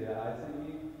systemd, say that I sent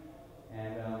you.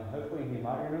 And hopefully he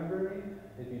might remember me.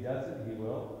 If he doesn't, he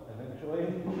will eventually.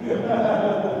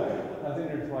 I think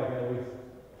there's like at least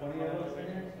 20 of us in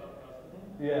here.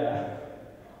 Yeah.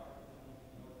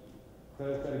 So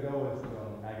the goal is to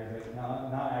aggregate,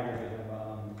 not aggregate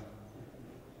them,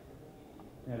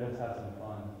 but just have some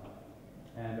fun.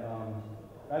 And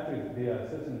actually, the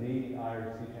systemd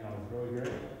IRC channel is really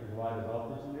great. There's a lot of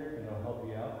developers in there, and they'll help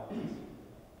you out.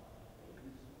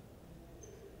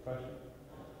 Question?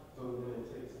 So when it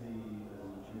takes the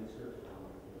transcript from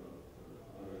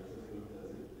other system, does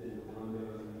it then run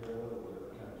those in parallel, or does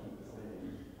it kind of keep the same?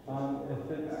 If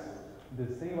it's the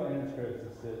single init scripts,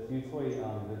 it's usually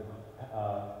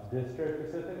distro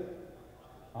specific,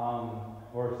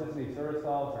 or systemd service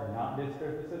files are not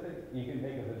distro specific. You can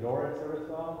take a Fedora service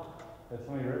file that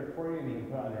somebody wrote for you, and you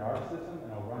can put it on your ARC system, and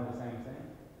it'll run the same thing.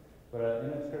 But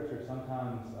init scripts are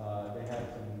sometimes they have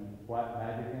some black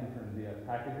magic in from the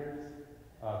packagers.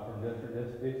 From different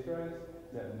distros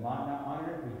that might not honor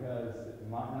it because it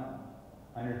might not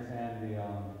understand the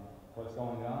what's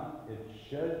going on. It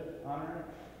should honor it,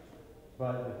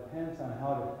 but it depends on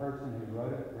how the person who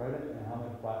wrote it and how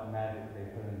much black magic they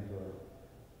put into it.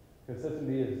 Because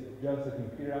systemd is just a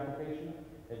computer application,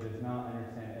 it does not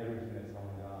understand everything that's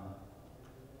going on,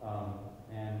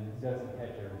 and it doesn't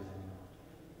catch everything.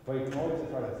 But you can always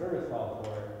just write a service file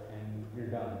for it and you're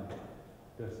done.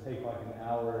 Just take like an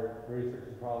hour, research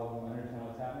the problem, understand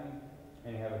what's happening,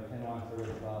 and you have a 10-line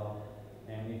service file,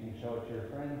 and you can show it to your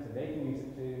friends, and they can use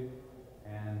it too,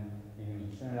 and you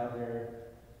can send it out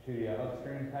there to the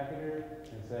upstream packager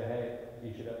and say, hey,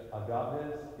 you should adopt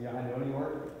this. You don't have to do any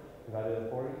work because I did it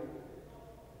for you.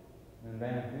 And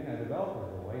then,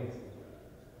 developers are lazy.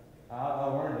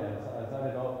 I learned that as I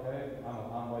develop code,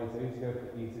 I'm lazy. I used to go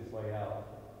for the easiest way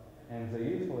out. And so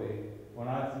usually, when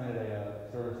I submitted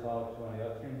a service file to one of the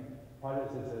upstream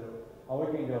projects, they said, oh,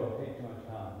 we can't go, it'll take too much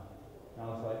time. And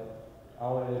I was like,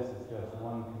 all it is just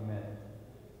one commit.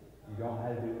 You don't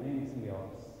have to do anything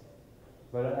else.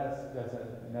 But that's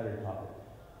another topic.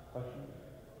 Question?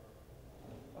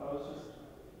 I was just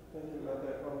thinking about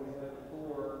that problem we had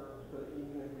before, but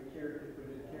even if we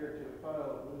did care to a file,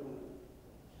 it wouldn't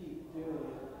keep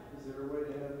doing it. Is there a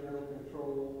way to have general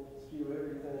control, spew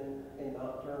everything, and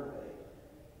not terminate?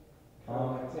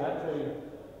 Actually,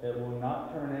 it will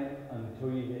not terminate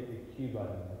until you hit the Q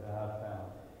button that I've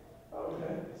found. Oh,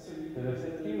 okay. So you So can there's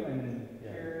a Q and then,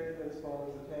 yeah. carry it and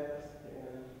spawn as a task,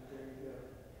 and there you go.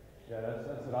 Yeah,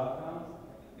 that's what I've found.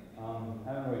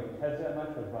 Haven't really tested that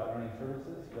much with running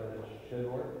services, but it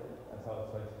should work. That's how it's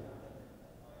supposed to be.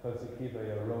 Supposed to keep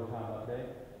a real-time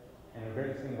update. And the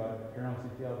greatest thing about journal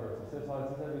CTL versus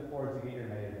syslog, as I said before, is to get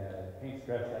your metadata. Can't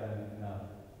stress that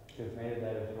enough, because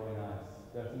metadata is really nice.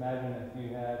 Just imagine if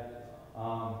you had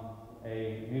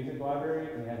a music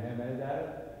library and you had no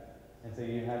metadata, and so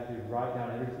you had to write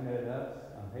down everything that it does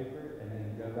on paper, and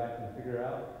then go back and figure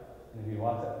out, and if you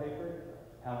lost that paper,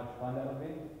 how much fun that would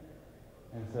be.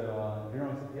 And so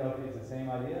journal CTL is the same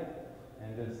idea,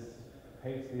 and just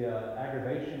takes the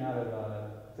aggravation out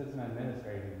of system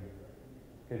administrating,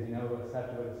 because you know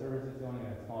exactly what the service is doing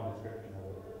and a small description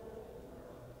of it.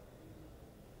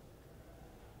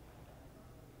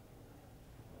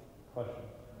 Question?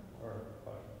 Or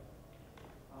question?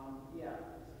 Yeah.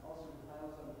 Also, I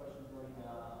also have a question regarding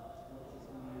what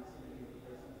system is going to be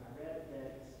replacing. I read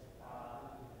that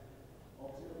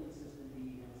ultimately system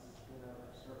D is going to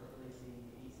start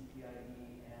replacing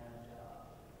ACPID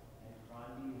and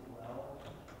cron D as well.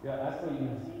 Yeah,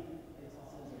 actually, Instances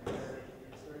where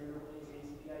it's starting to replace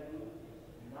ACPID.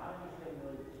 Not anything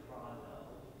really with cron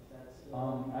though. Is that still?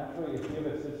 actually, if you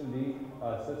have a system D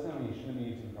system, you shouldn't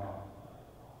be using cron.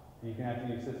 You can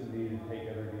actually use system D to take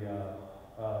over the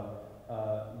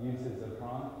uses of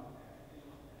cron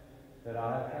that I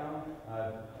have found.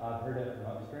 I've heard it from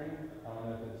upstream. I don't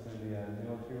know if it's in the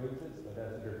newest releases, but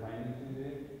that's what they're planning to do.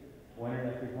 Winter,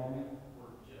 like you told me.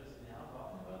 We're just now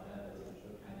talking about that.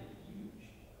 It's kind of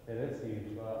huge. It is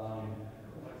huge, but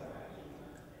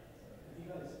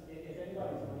If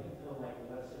anybody's looking for like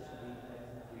what system D plans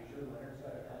in the future, Leonard's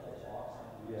got a couple of talks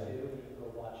on Yeah. YouTube. You can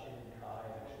go watch him and Kai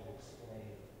actually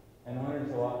explain. and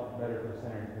Winter's a lot better for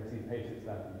center because he paces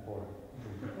back and forth.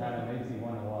 It kind of makes you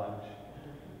want to watch.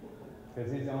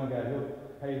 Because he's the only guy who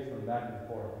pays from back and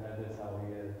forth, and that is how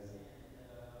he is.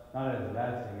 Not as a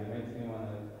bad thing, it makes me want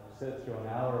to sit through an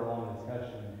hour-long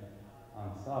discussion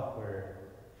on software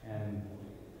and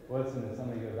listen to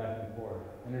somebody go back and forth.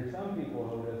 And there's some people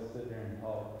who just sit there and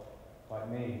talk, like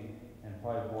me, and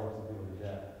probably bore some people to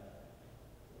death.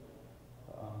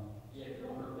 Yeah, if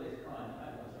you're going to replace cron, you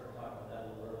might want to start talking about that a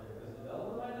little earlier, because the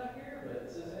developer might not care,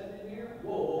 but sysadmin in here,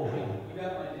 whoa, you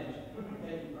got my attention.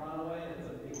 Taking cron away, that's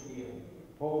a big deal.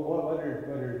 Well, what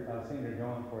I've seen they're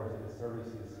going for is that the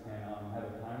services can have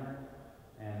a timer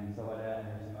and stuff like that, and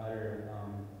there's some other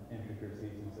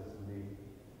intricacies in System D.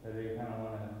 That they kind of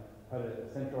want to put a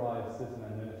centralized system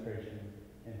administration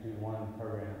into one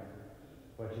program,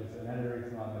 which is another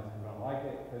reason why most people don't like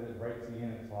it, because it breaks the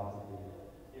Unix philosophy.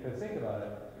 Because think about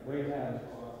it, we have,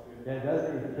 yeah, it does,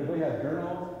 because we have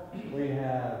journals, we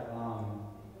have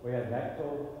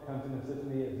Bechtel comes into System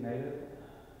D as native,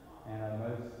 and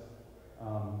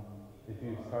if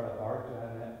you start up Arch, you'll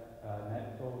have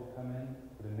Bechtel come in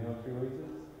for the newest releases,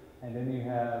 and then you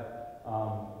have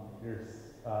your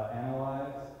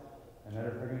Analyze,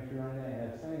 another program you run in, and you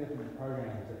have so many different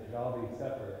programs that should all be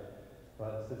separate,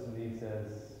 but System D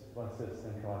says, let's just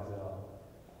centralize it all.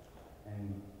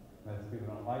 And most people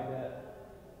don't like that.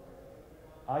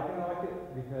 I can like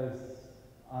it because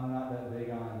I'm not that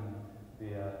big on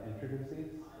the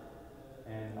intricacies,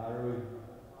 and I really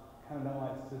kind of don't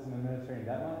like system administrating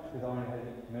that much because I only had to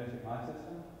administrate my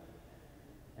system.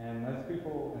 And most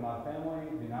people in my family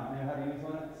do not know how to use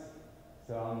Linux,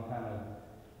 so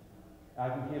I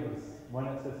can keep a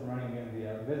Linux system running in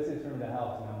the busiest room of the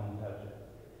house and no one will touch it.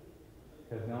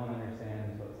 Because no one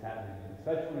understands what's happening,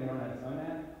 especially when you run that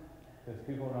SONAT, because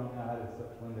people don't know how to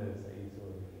switch windows that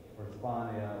easily, or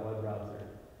spawn a web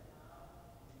browser.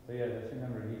 So yeah, just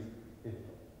remember, if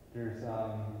there's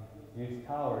use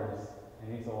towers, it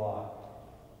needs a lot,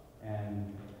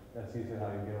 and that's usually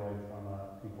how you get away from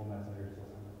a people messenger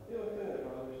system. The only thing that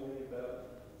bothers me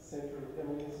about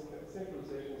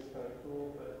centralization is kind of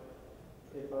cool, but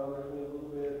it bothers me a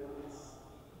little bit. It's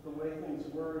the way things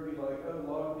were. It'd be like, oh,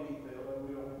 log D failed. Oh,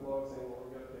 we don't have logs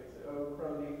anymore. We gotta fix it. Oh,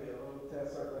 cron D failed. Oh,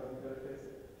 tasks aren't running. We gotta fix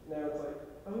it. Now it's like,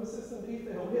 oh, system D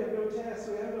failed. We have no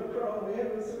tasks. We have no cron. We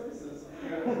have no services. You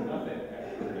got nothing.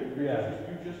 Yeah.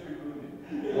 You just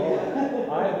rebooted. Well,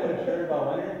 I had been assured by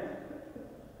Leonard,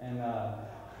 and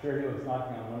sure he was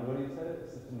knocking on wood. What do you say?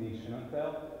 System D shouldn't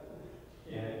fail.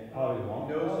 And it probably won't.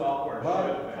 No software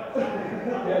should fail.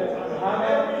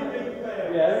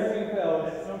 Everything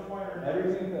fails. At some point or another.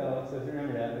 Everything fails, so just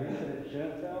remember that. But he said it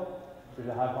shouldn't fail. There's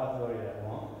a high possibility that it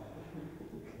won't.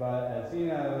 But as you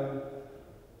know,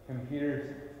 computers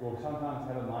will sometimes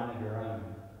have a mind of their own.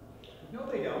 No,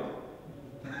 they don't.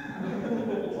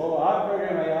 Well, I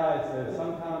program AI, so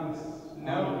sometimes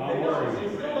No, they don't. They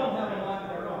still don't have a mind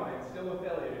of their own. It's still a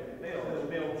failure. It failed. It's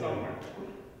failed somewhere.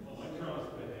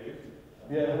 Electrons behave.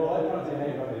 yeah, well, electrons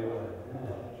behave how they would.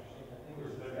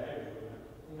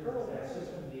 That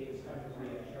system D is kind of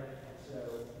reassuring,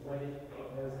 so when it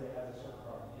knows that it has a certain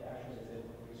problem, it actually is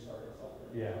able to restart itself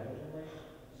intelligently.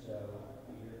 So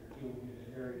it will be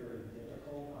very, very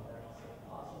difficult, I'm not going to say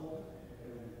impossible, it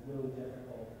will be really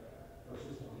difficult for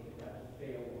system D to have to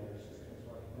fail when your system is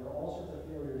running. There are all sorts of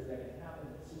failures that can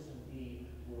happen that system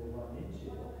D will run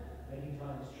into, many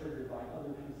times triggered by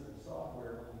other pieces of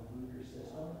software when you boot your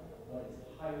system, but it's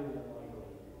highly unlikely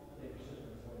that your system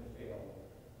is going to fail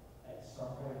at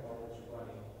some point while it's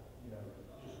running, just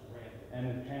random. And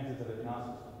the chances of it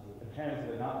not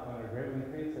going to greatly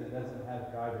increase that it doesn't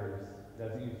have drivers,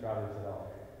 doesn't use drivers at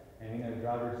all. And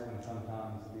drivers can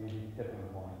sometimes be the tipping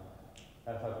point.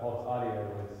 That's why Pulse Audio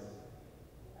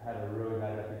had a really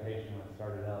bad reputation when it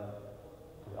started up.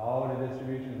 All the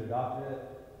distributions adopted it,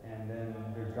 and then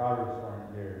their drivers weren't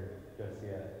there just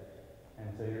yet. And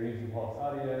so you're using Pulse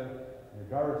Audio, and the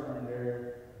drivers weren't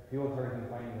there. People started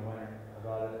complaining to Leonard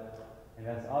about it. And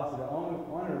that's also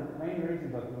one of the main reasons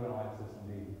why people don't like System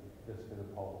D, just for the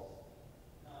pulse.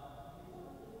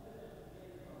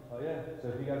 Oh yeah, so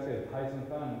if you guys get Tyson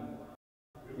Fun,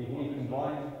 you can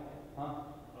combine,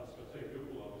 huh? I was going to say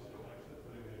Google obviously likes it,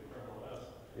 putting the kernel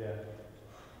S. Yeah.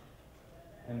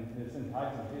 And it's in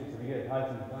Tyson too, so if you get a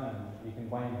Tyson Fun, you can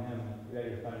blame him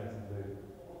that your fun doesn't boot.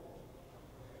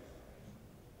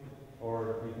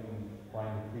 Or you can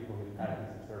blame the people who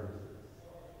practice the services.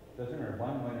 Just remember,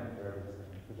 blame Leonard for everything,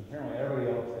 because apparently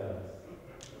everybody else does.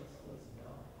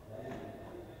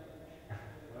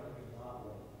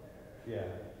 Yeah.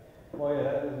 Well, yeah,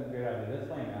 that was a great idea. Let's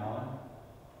blame Alan.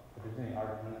 If there's any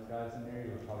Arch Linux guys in there,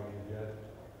 you'll probably get a joke.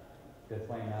 Just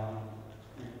blame Alan.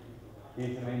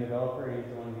 He's the main developer. He's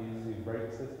the one who uses these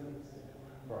break systems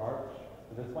for Arch.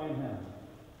 So just blame him,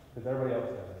 because everybody else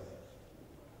does.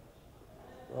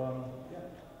 Yeah.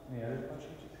 Any other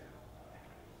questions?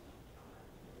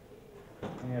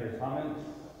 Any other comments?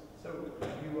 So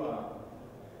you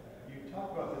talk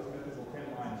about this mythical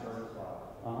 10-line service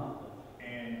file.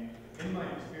 And in my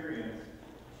experience,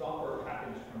 software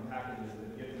packaged from packages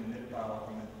that get an init file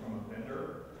from a vendor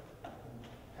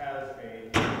has a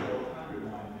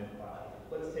 400-line init file.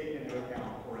 Let's take into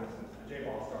account, for instance, the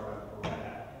JBoss startup for Red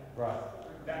Hat. Right.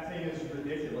 That thing is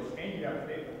ridiculous, and you have to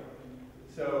pay for it.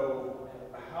 So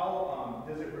how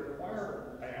does it require?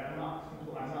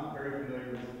 I'm not very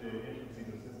familiar with the intricacies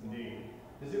of System D.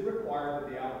 Does it require that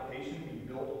the application be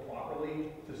built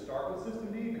properly to start with System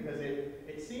D? Because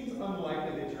it seems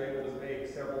unlikely that you're able to bake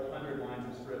several hundred lines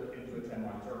of script into a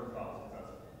 10-line service file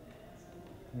successfully.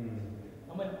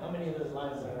 How many of those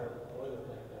lines are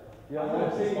boilerplate there? Yeah,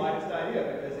 that's the slightest idea,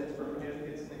 because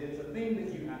it's a thing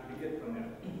that you have to get from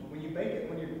them. When you bake it,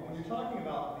 when you're talking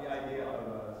about the idea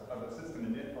of a system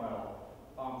init file,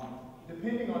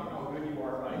 depending on how good you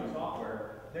are writing software,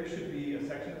 there should be a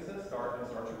section that says start and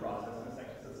starts your process, and a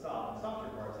section that says stop and stops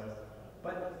your process.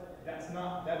 But that is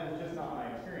just not my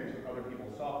experience with other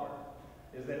people's software.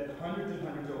 Is that hundreds and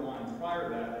hundreds of lines prior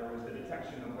to that, there was the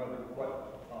detection of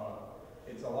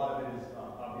a lot of it is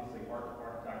obviously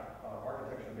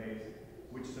architecture based,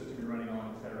 which system you're running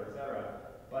on, et cetera,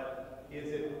 But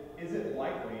is it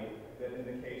likely that in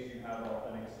the case you have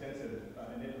an extensive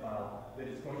init file, that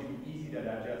it's going to be easy to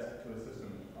digest to a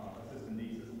system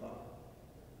D system file?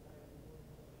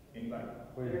 Anybody?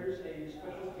 There's a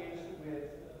special case with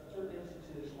certain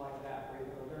instances like that where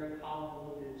you have a very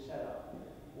convoluted setup,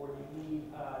 where you need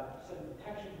some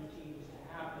detection routines to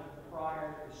happen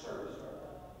prior to the service start.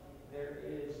 There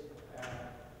is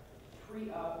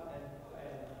pre-up and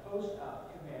and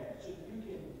post-up command. So you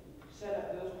can set up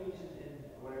those pieces in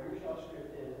whatever your shell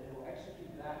script is, and it will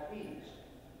execute that piece,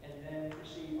 and then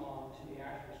proceed on to the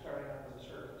actual starting up of the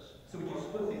service. So would you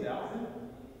split these out then?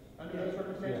 Under those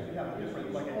circumstances, you have a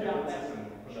different, like a Split out different that system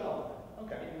for that? shell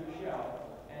Okay. into a shell,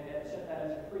 and then set that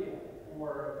as a pre-up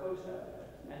or a post-up.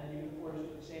 And then you can, of course,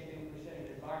 do the same thing for setting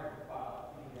an environment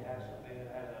file. You need to have something that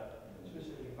has a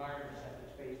specific environment set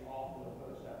that's based off of the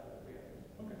post-up or pre-up.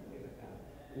 Okay. Things like that.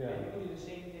 Yeah. And you can do the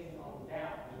same thing on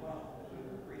down as well, as we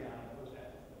were pre-down and post-up.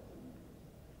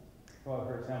 Well,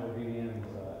 for example, VDM's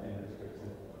index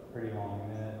is pretty long,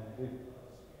 and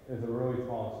it's a really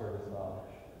small service file.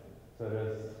 So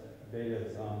this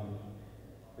data's all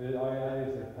you gotta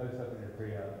do is post up in your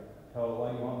pre-up. Tell it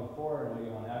what you want before and what you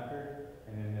want after,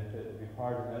 and then if it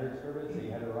requires another service that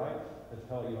you had to write, just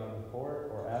tell it you want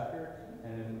before or after,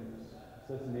 and then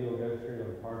systemd will go through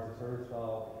and parse the service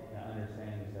file and it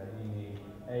understands that you need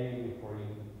A before you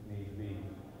need B,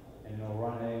 and it'll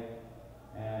run A.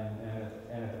 And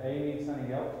if A needs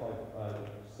something else, like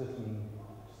system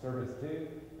service 2,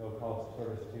 it'll call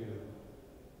service 2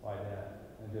 like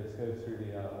that. It just goes through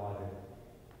the logic.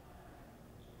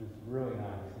 It's really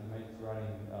nice. It makes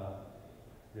running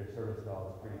your service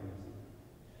files pretty easy.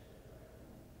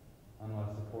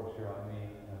 Unless, of course, you're like me,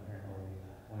 and apparently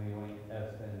when you link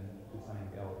S then to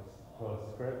something else. So a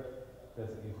script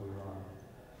doesn't usually run.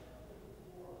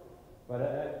 But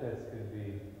that just could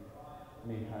be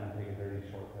me trying to take a dirty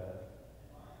shortcut,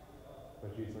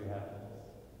 which usually happens.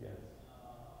 Yes.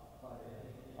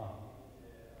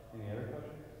 Any other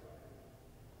questions?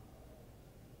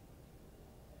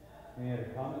 Any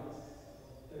other comments?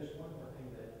 There's one more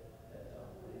thing that I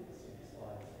didn't see in the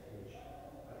slides, which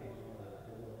I think is one of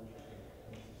the real interesting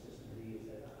things of systemd is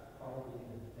that probably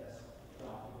the best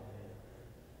documented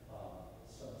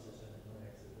subsystem in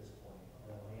Linux at this point.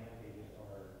 The LAN pages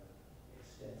are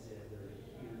extensive. There's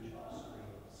a huge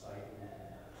upstream site where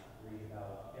you can read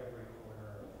about every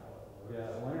corner of how it works.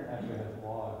 Yeah, Leonard actually has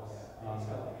blogs. Yeah, he's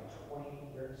got like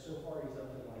 20, so far he's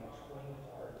up to like 20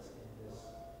 parts in this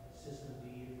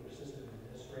systemd for system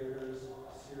administrators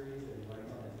series that he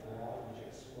writes on his blog, which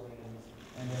explains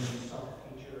some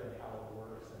feature and how it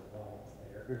works and why it's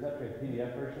there. There's actually a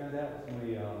PDF version of that.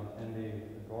 Somebody in the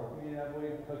Door community, I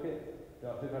believe, took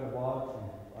out the blogs and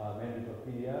made it into a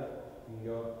PDF. You can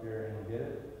go up here and get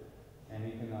it. And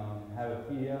you can have a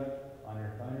PDF on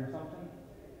your phone or something,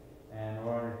 or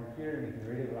on your computer, and you can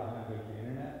read it without having to go to the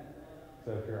internet.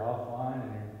 So if you're offline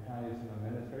and you're trying to do some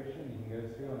administration, you can go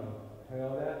through and it'll tell you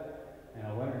all that. And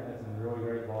Leonard has some really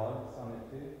great blogs on it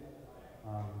too.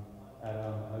 At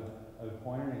a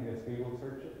pointer, and you just Google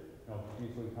search it, it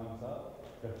usually comes up.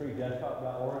 The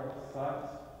freedesktop.org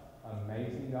site's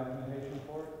amazing documentation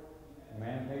for it.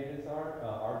 Man pages are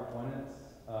ArchLinux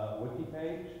wiki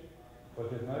page,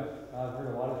 which is I've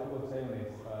heard a lot of people say when they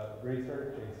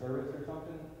research a service or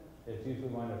something, it's usually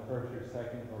one of the first or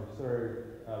second or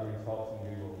third results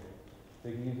in Google. So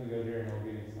you can usually go there and it'll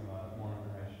give you some more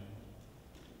information.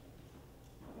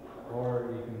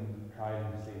 Or you can try it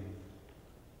and see,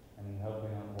 and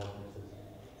hopefully not work your system.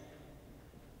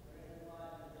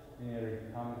 Any other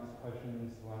comments,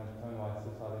 questions? Want to tell me why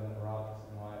syslin rocks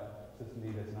and why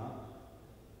systemd does not?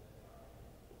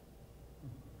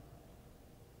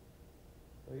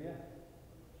 So yeah,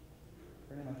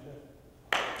 pretty much it.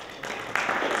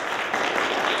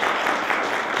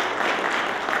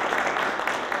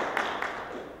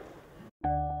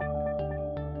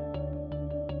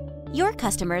 Your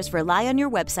customers rely on your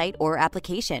website or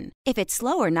application. If it's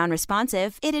slow or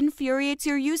non-responsive, it infuriates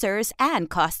your users and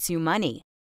costs you money.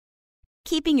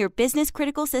 Keeping your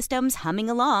business-critical systems humming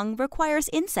along requires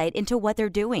insight into what they're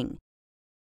doing.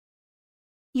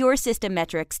 Your system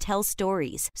metrics tell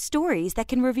stories that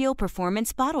can reveal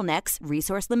performance bottlenecks,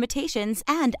 resource limitations,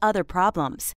 and other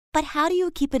problems. But how do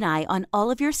you keep an eye on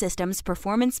all of your system's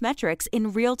performance metrics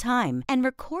in real time and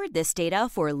record this data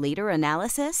for later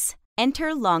analysis? Enter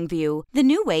Longview, the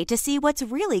new way to see what's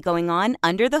really going on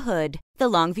under the hood. The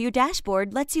Longview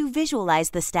dashboard lets you visualize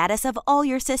the status of all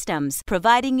your systems,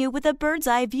 providing you with a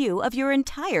bird's-eye view of your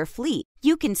entire fleet.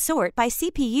 You can sort by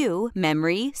CPU,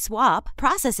 memory, swap,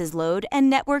 processes load, and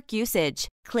network usage.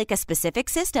 Click a specific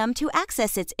system to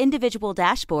access its individual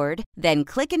dashboard, then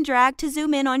click and drag to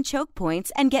zoom in on choke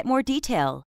points and get more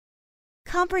detail.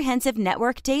 Comprehensive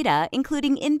network data,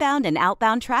 including inbound and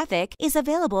outbound traffic, is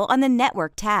available on the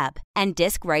Network tab, and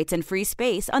disk writes and free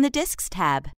space on the Disks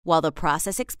tab, while the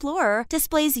Process Explorer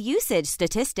displays usage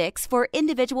statistics for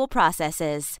individual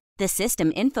processes. The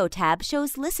System Info tab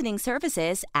shows listening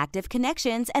services, active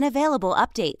connections, and available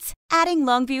updates. Adding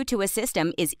Longview to a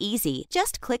system is easy.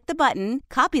 Just click the button,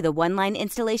 copy the one-line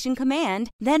installation command,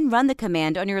 then run the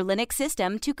command on your Linux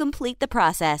system to complete the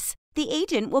process. The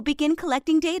agent will begin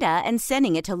collecting data and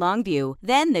sending it to Longview.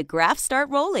 Then the graphs start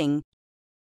rolling.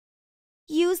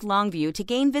 Use Longview to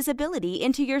gain visibility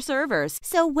into your servers,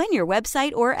 so when your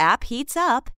website or app heats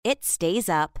up, it stays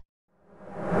up.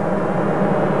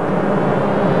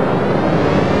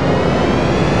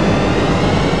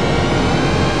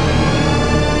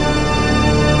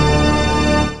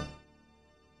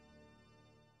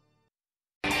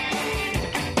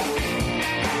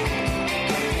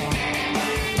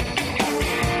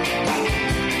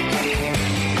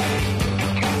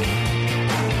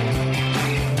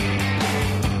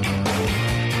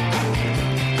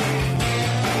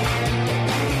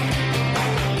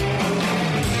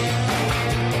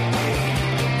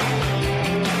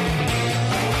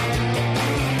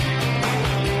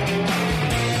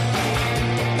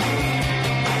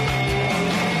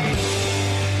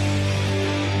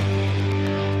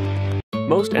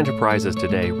 Most enterprises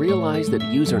today realize that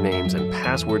usernames and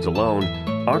passwords alone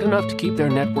aren't enough to keep their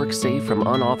network safe from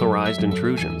unauthorized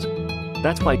intrusions.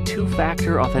 That's why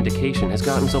two-factor authentication has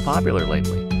gotten so popular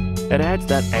lately. It adds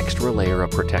that extra layer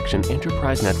of protection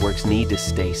enterprise networks need to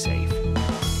stay safe.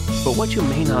 But what you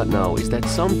may not know is that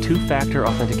some two-factor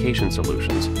authentication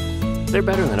solutions, they're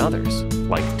better than others,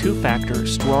 like two-factor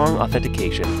strong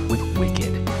authentication with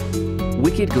Wicked.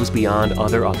 Wicked goes beyond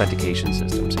other authentication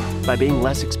systems by being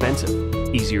less expensive,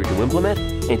 easier to implement,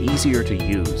 and easier to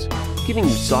use, giving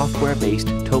you software-based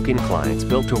token clients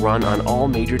built to run on all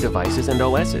major devices and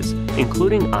OSs,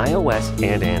 including iOS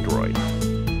and Android.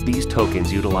 These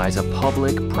tokens utilize a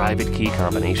public-private key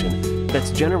combination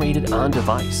that's generated on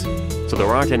device, so there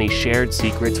aren't any shared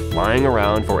secrets flying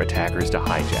around for attackers to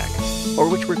hijack, or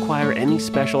which require any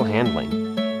special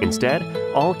handling. Instead,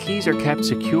 all keys are kept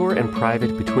secure and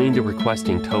private between the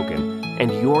requesting token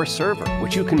and your server,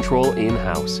 which you control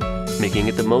in-house, making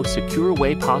it the most secure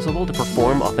way possible to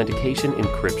perform authentication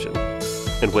encryption.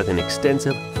 And with an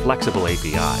extensive, flexible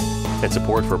API and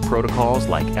support for protocols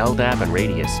like LDAP and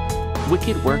Radius,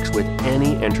 Wicked works with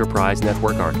any enterprise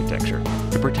network architecture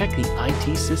to protect the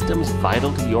IT systems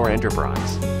vital to your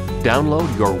enterprise.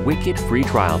 Download your Wicked free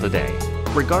trial today,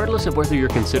 regardless of whether you're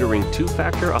considering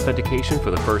two-factor authentication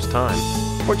for the first time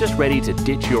or just ready to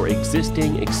ditch your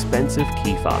existing expensive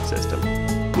key fob system.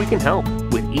 We can help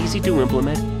with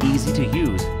easy-to-implement,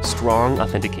 easy-to-use, strong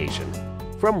authentication.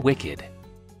 From Wicked.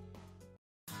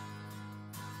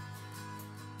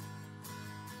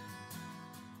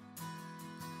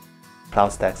 Cloud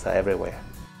stacks are everywhere.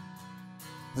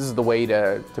 This is the way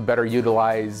to better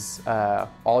utilize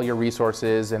all your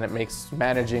resources, and it makes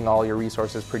managing all your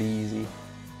resources pretty easy.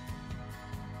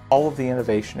 All of the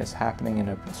innovation is happening in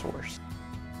open source.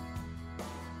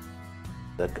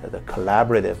 The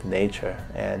collaborative nature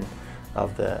and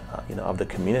of the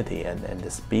community and the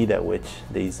speed at which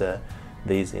these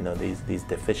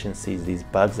deficiencies, these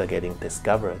bugs are getting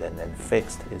discovered and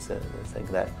fixed is a thing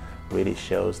that really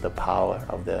shows the power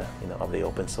of the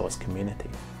open source community.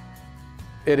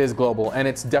 It is global, and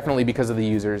it's definitely because of the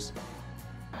users.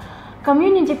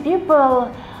 Community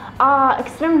people are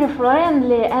extremely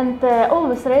friendly and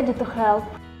always ready to help.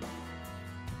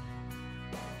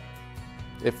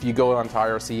 If you go onto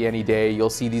IRC any day,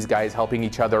 you'll see these guys helping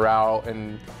each other out,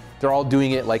 and they're all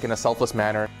doing it like in a selfless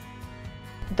manner.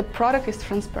 The product is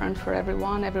transparent for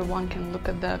everyone. Everyone can look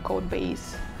at the code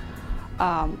base.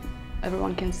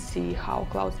 Everyone can see how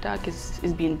Cloud Stack is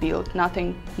being built.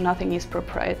 Nothing is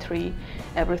proprietary.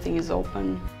 Everything is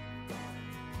open.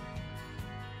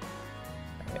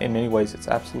 In many ways, it's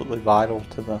absolutely vital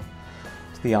to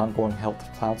the ongoing health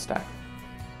of Cloud Stack.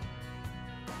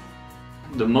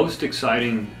 The most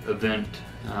exciting event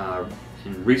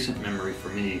in recent memory for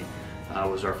me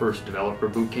was our first developer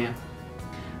boot camp.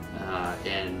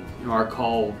 And our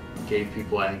call gave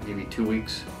people, I think, maybe 2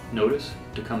 weeks notice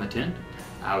to come attend.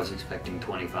 I was expecting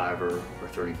 25 or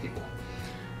 30 people.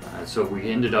 So we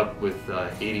ended up with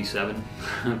 87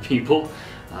 people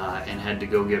and had to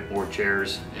go get more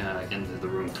chairs into the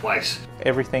room twice.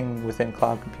 Everything within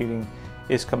cloud computing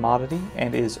is commodity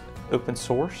and is open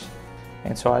source.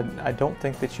 And so I don't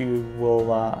think that you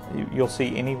will you'll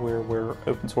see anywhere where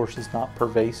open source is not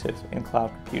pervasive in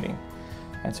cloud computing.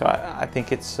 And so I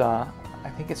think it's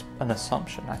an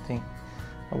assumption. I think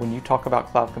when you talk about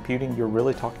cloud computing, you're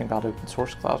really talking about open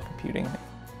source cloud computing.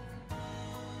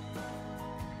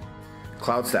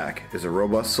 Cloud Stack is a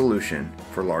robust solution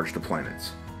for large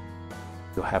deployments.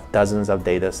 You have dozens of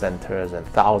data centers and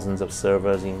thousands of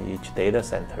servers in each data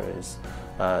center.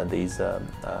 These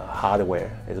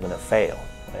hardware is going to fail,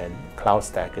 and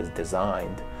CloudStack is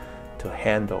designed to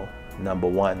handle, number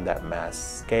one, that mass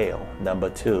scale. Number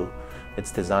two,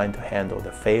 it's designed to handle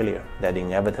the failure that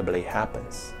inevitably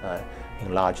happens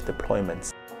in large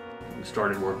deployments. We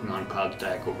started working on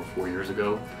CloudStack over 4 years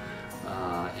ago,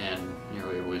 and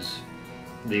it was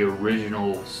the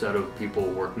original set of people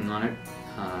working on it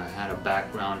had a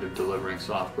background of delivering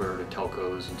software to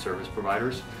telcos and service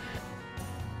providers.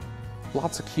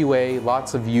 Lots of QA,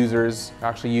 lots of users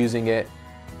actually using it.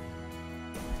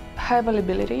 High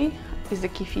availability is the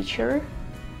key feature.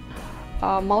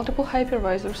 Multiple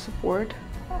hypervisor support,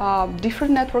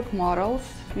 different network models.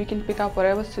 You can pick up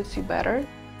whatever suits you better.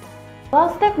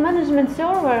 CloudStack management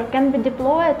server can be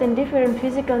deployed in different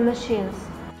physical machines.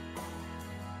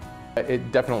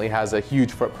 It definitely has a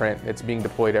huge footprint. It's being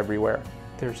deployed everywhere.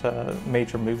 There's a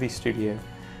major movie studio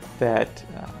that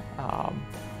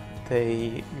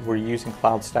they were using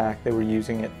CloudStack. They were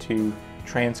using it to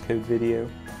transcode video,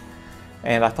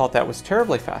 and I thought that was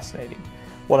terribly fascinating.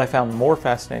 What I found more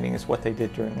fascinating is what they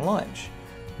did during lunch,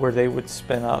 where they would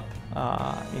spin up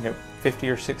 50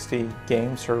 or 60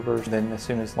 game servers. Then as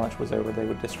soon as lunch was over, they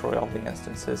would destroy all the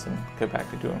instances and go back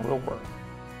to doing real work.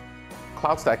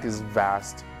 CloudStack is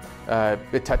vast.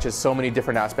 It touches so many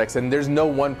different aspects, and there's no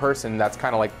one person that's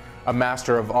kind of like a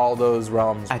master of all those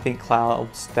realms. I think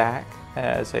CloudStack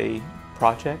as a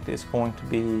project is going to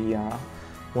be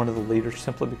one of the leaders,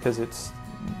 simply because it's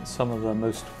some of the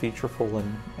most featureful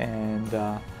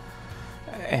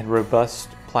and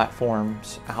robust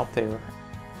platforms out there.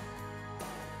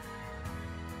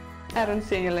 I don't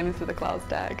see any limits to the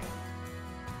CloudStack.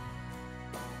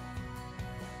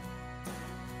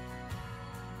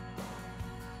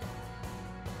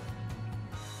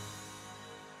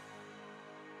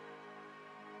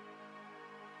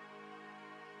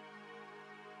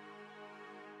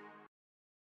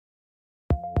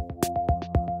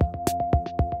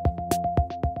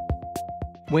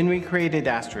 When we created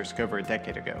Asterisk over a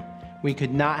decade ago, we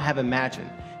could not have imagined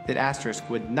that Asterisk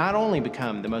would not only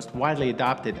become the most widely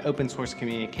adopted open source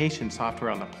communication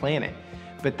software on the planet,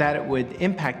 but that it would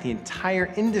impact the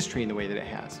entire industry in the way that it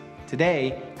has.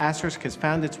 Today, Asterisk has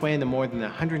found its way into more than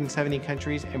 170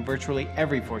 countries and virtually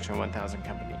every Fortune 1000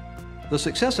 company. The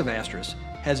success of Asterisk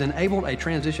has enabled a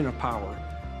transition of power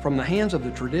from the hands of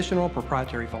the traditional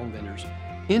proprietary phone vendors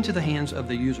into the hands of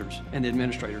the users and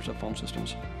administrators of phone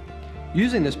systems.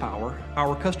 Using this power,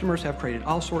 our customers have created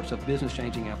all sorts of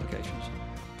business-changing applications,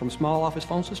 from small office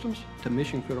phone systems to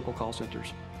mission-critical call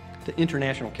centers to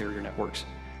international carrier networks.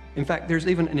 In fact, there's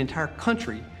even an entire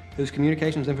country whose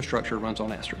communications infrastructure runs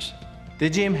on Asterisk.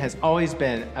 Digium has always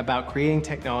been about creating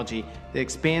technology that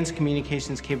expands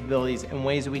communications capabilities in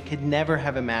ways that we could never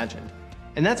have imagined.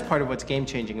 And that's part of what's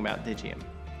game-changing about Digium.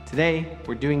 Today,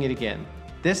 we're doing it again,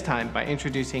 this time by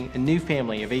introducing a new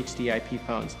family of HD IP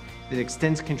phones that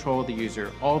extends control of the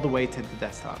user all the way to the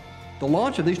desktop. The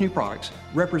launch of these new products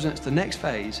represents the next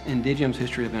phase in Digium's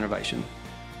history of innovation.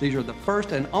 These are the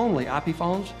first and only IP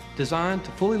phones designed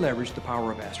to fully leverage the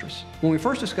power of Asterisk. When we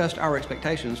first discussed our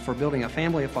expectations for building a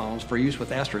family of phones for use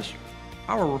with Asterisk,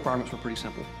 our requirements were pretty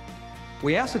simple.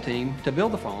 We asked the team to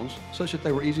build the phones such that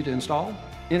they were easy to install,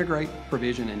 integrate,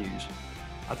 provision, and use.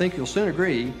 I think you'll soon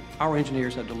agree our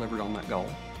engineers have delivered on that goal.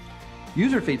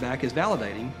 User feedback is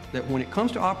validating that when it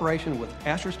comes to operation with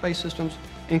Asterisk-based systems,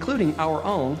 including our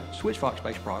own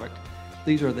SwitchVox-based product,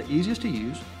 these are the easiest to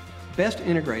use, best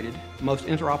integrated, most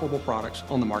interoperable products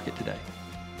on the market today.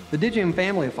 The Digium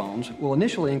family of phones will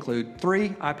initially include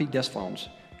 3 IP desk phones,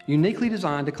 uniquely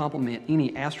designed to complement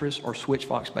any Asterisk or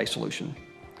SwitchVox-based solution.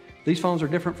 These phones are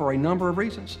different for a number of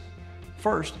reasons.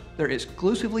 First, they're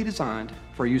exclusively designed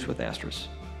for use with Asterisk.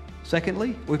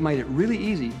 Secondly, we've made it really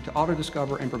easy to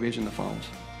auto-discover and provision the phones.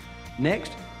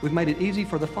 Next, we've made it easy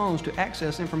for the phones to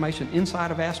access information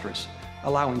inside of Asterisk,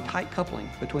 allowing tight coupling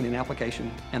between an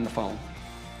application and the phone.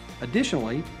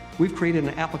 Additionally, we've created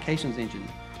an applications engine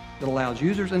that allows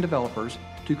users and developers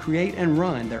to create and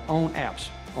run their own apps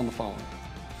on the phone.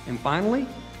 And finally,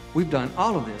 we've done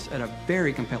all of this at a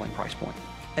very compelling price point.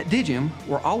 At Digium,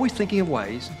 we're always thinking of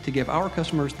ways to give our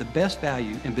customers the best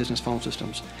value in business phone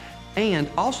systems, and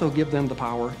also give them the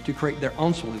power to create their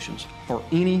own solutions for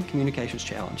any communications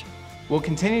challenge. We'll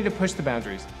continue to push the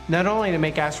boundaries, not only to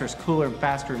make Asterisk cooler,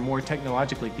 faster, and more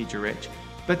technologically feature-rich,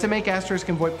 but to make Asterisk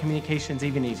and VoIP communications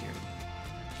even easier.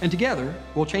 And together,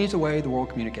 we'll change the way the world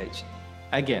communicates.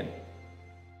 Again.